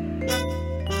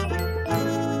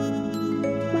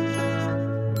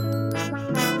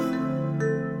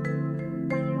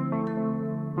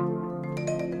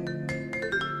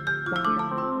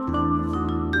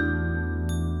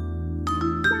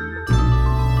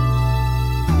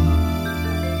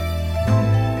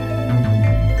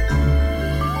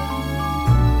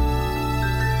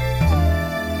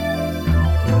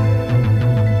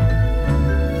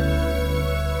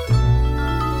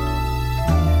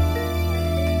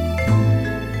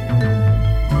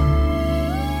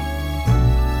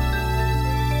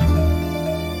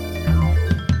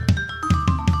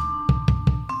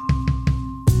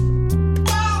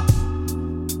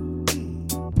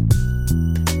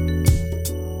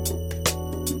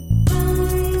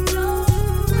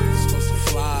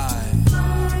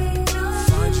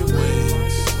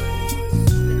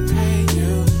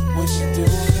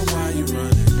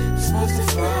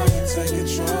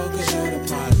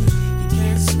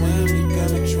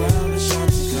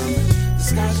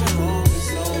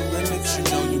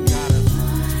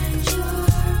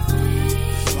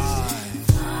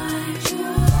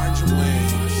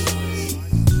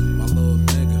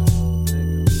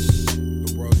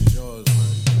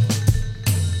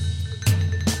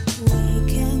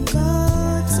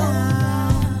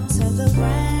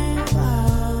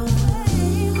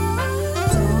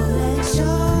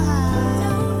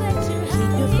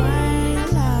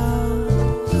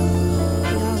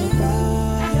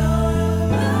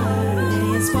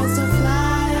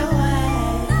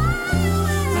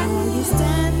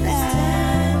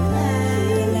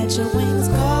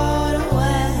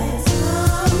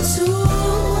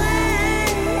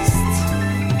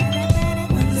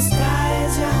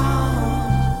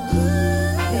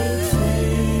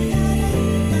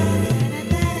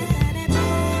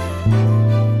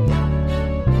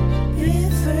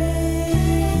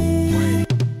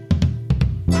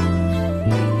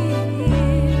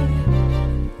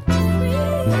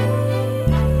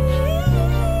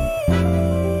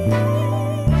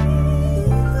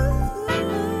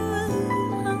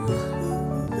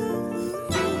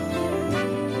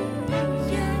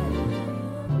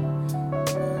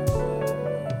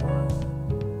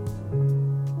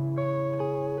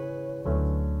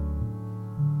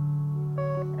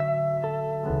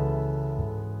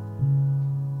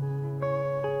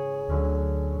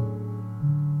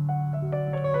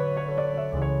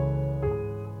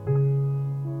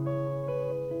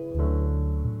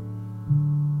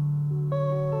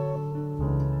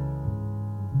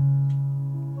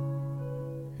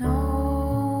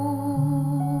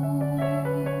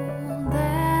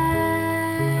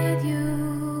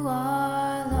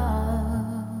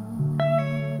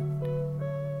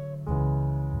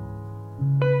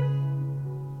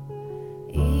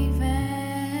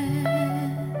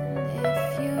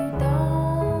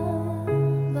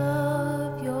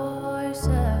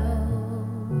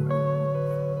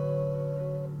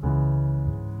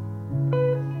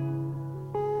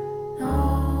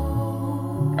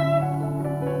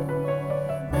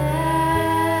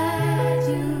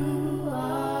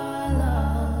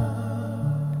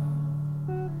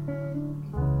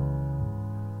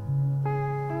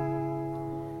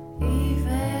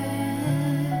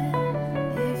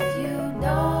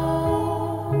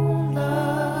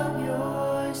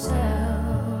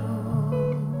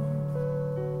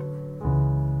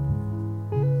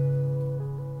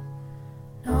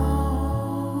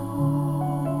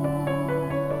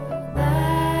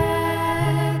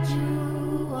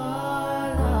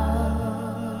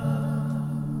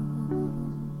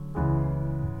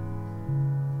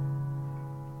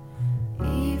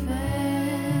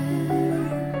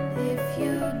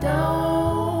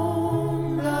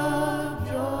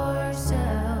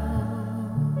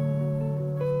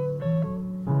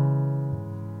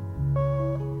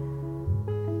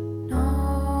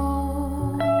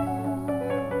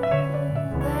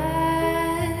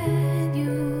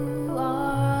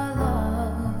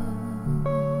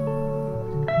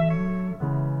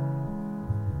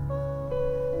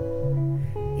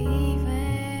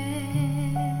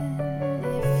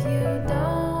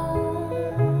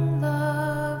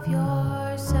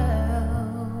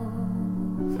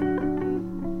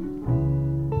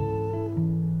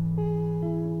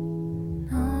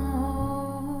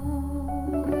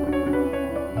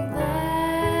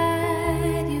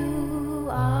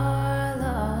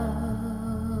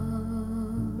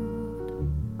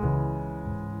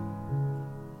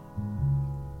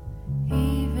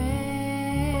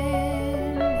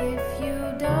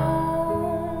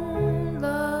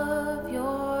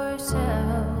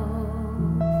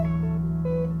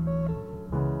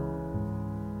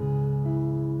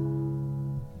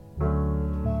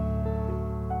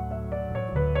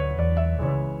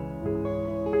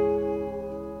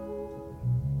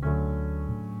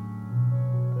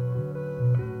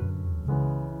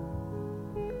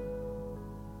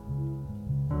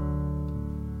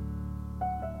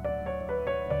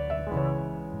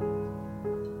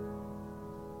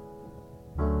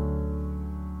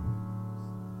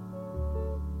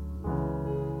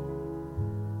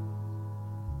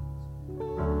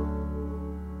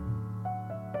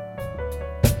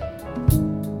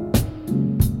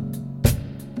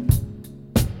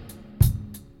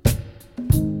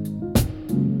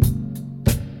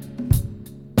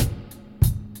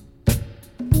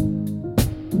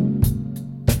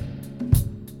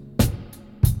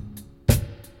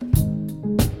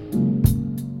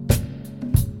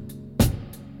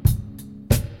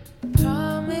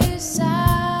 beside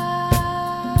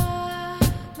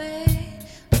me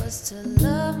was to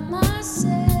love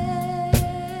myself.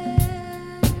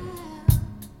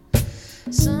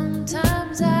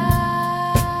 Sometimes I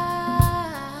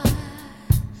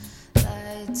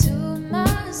lie to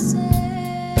myself.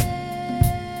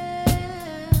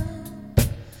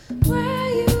 Where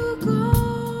you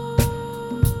going?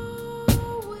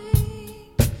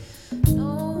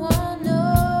 No one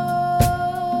knows.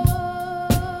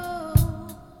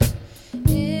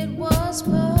 It was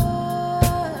perfect.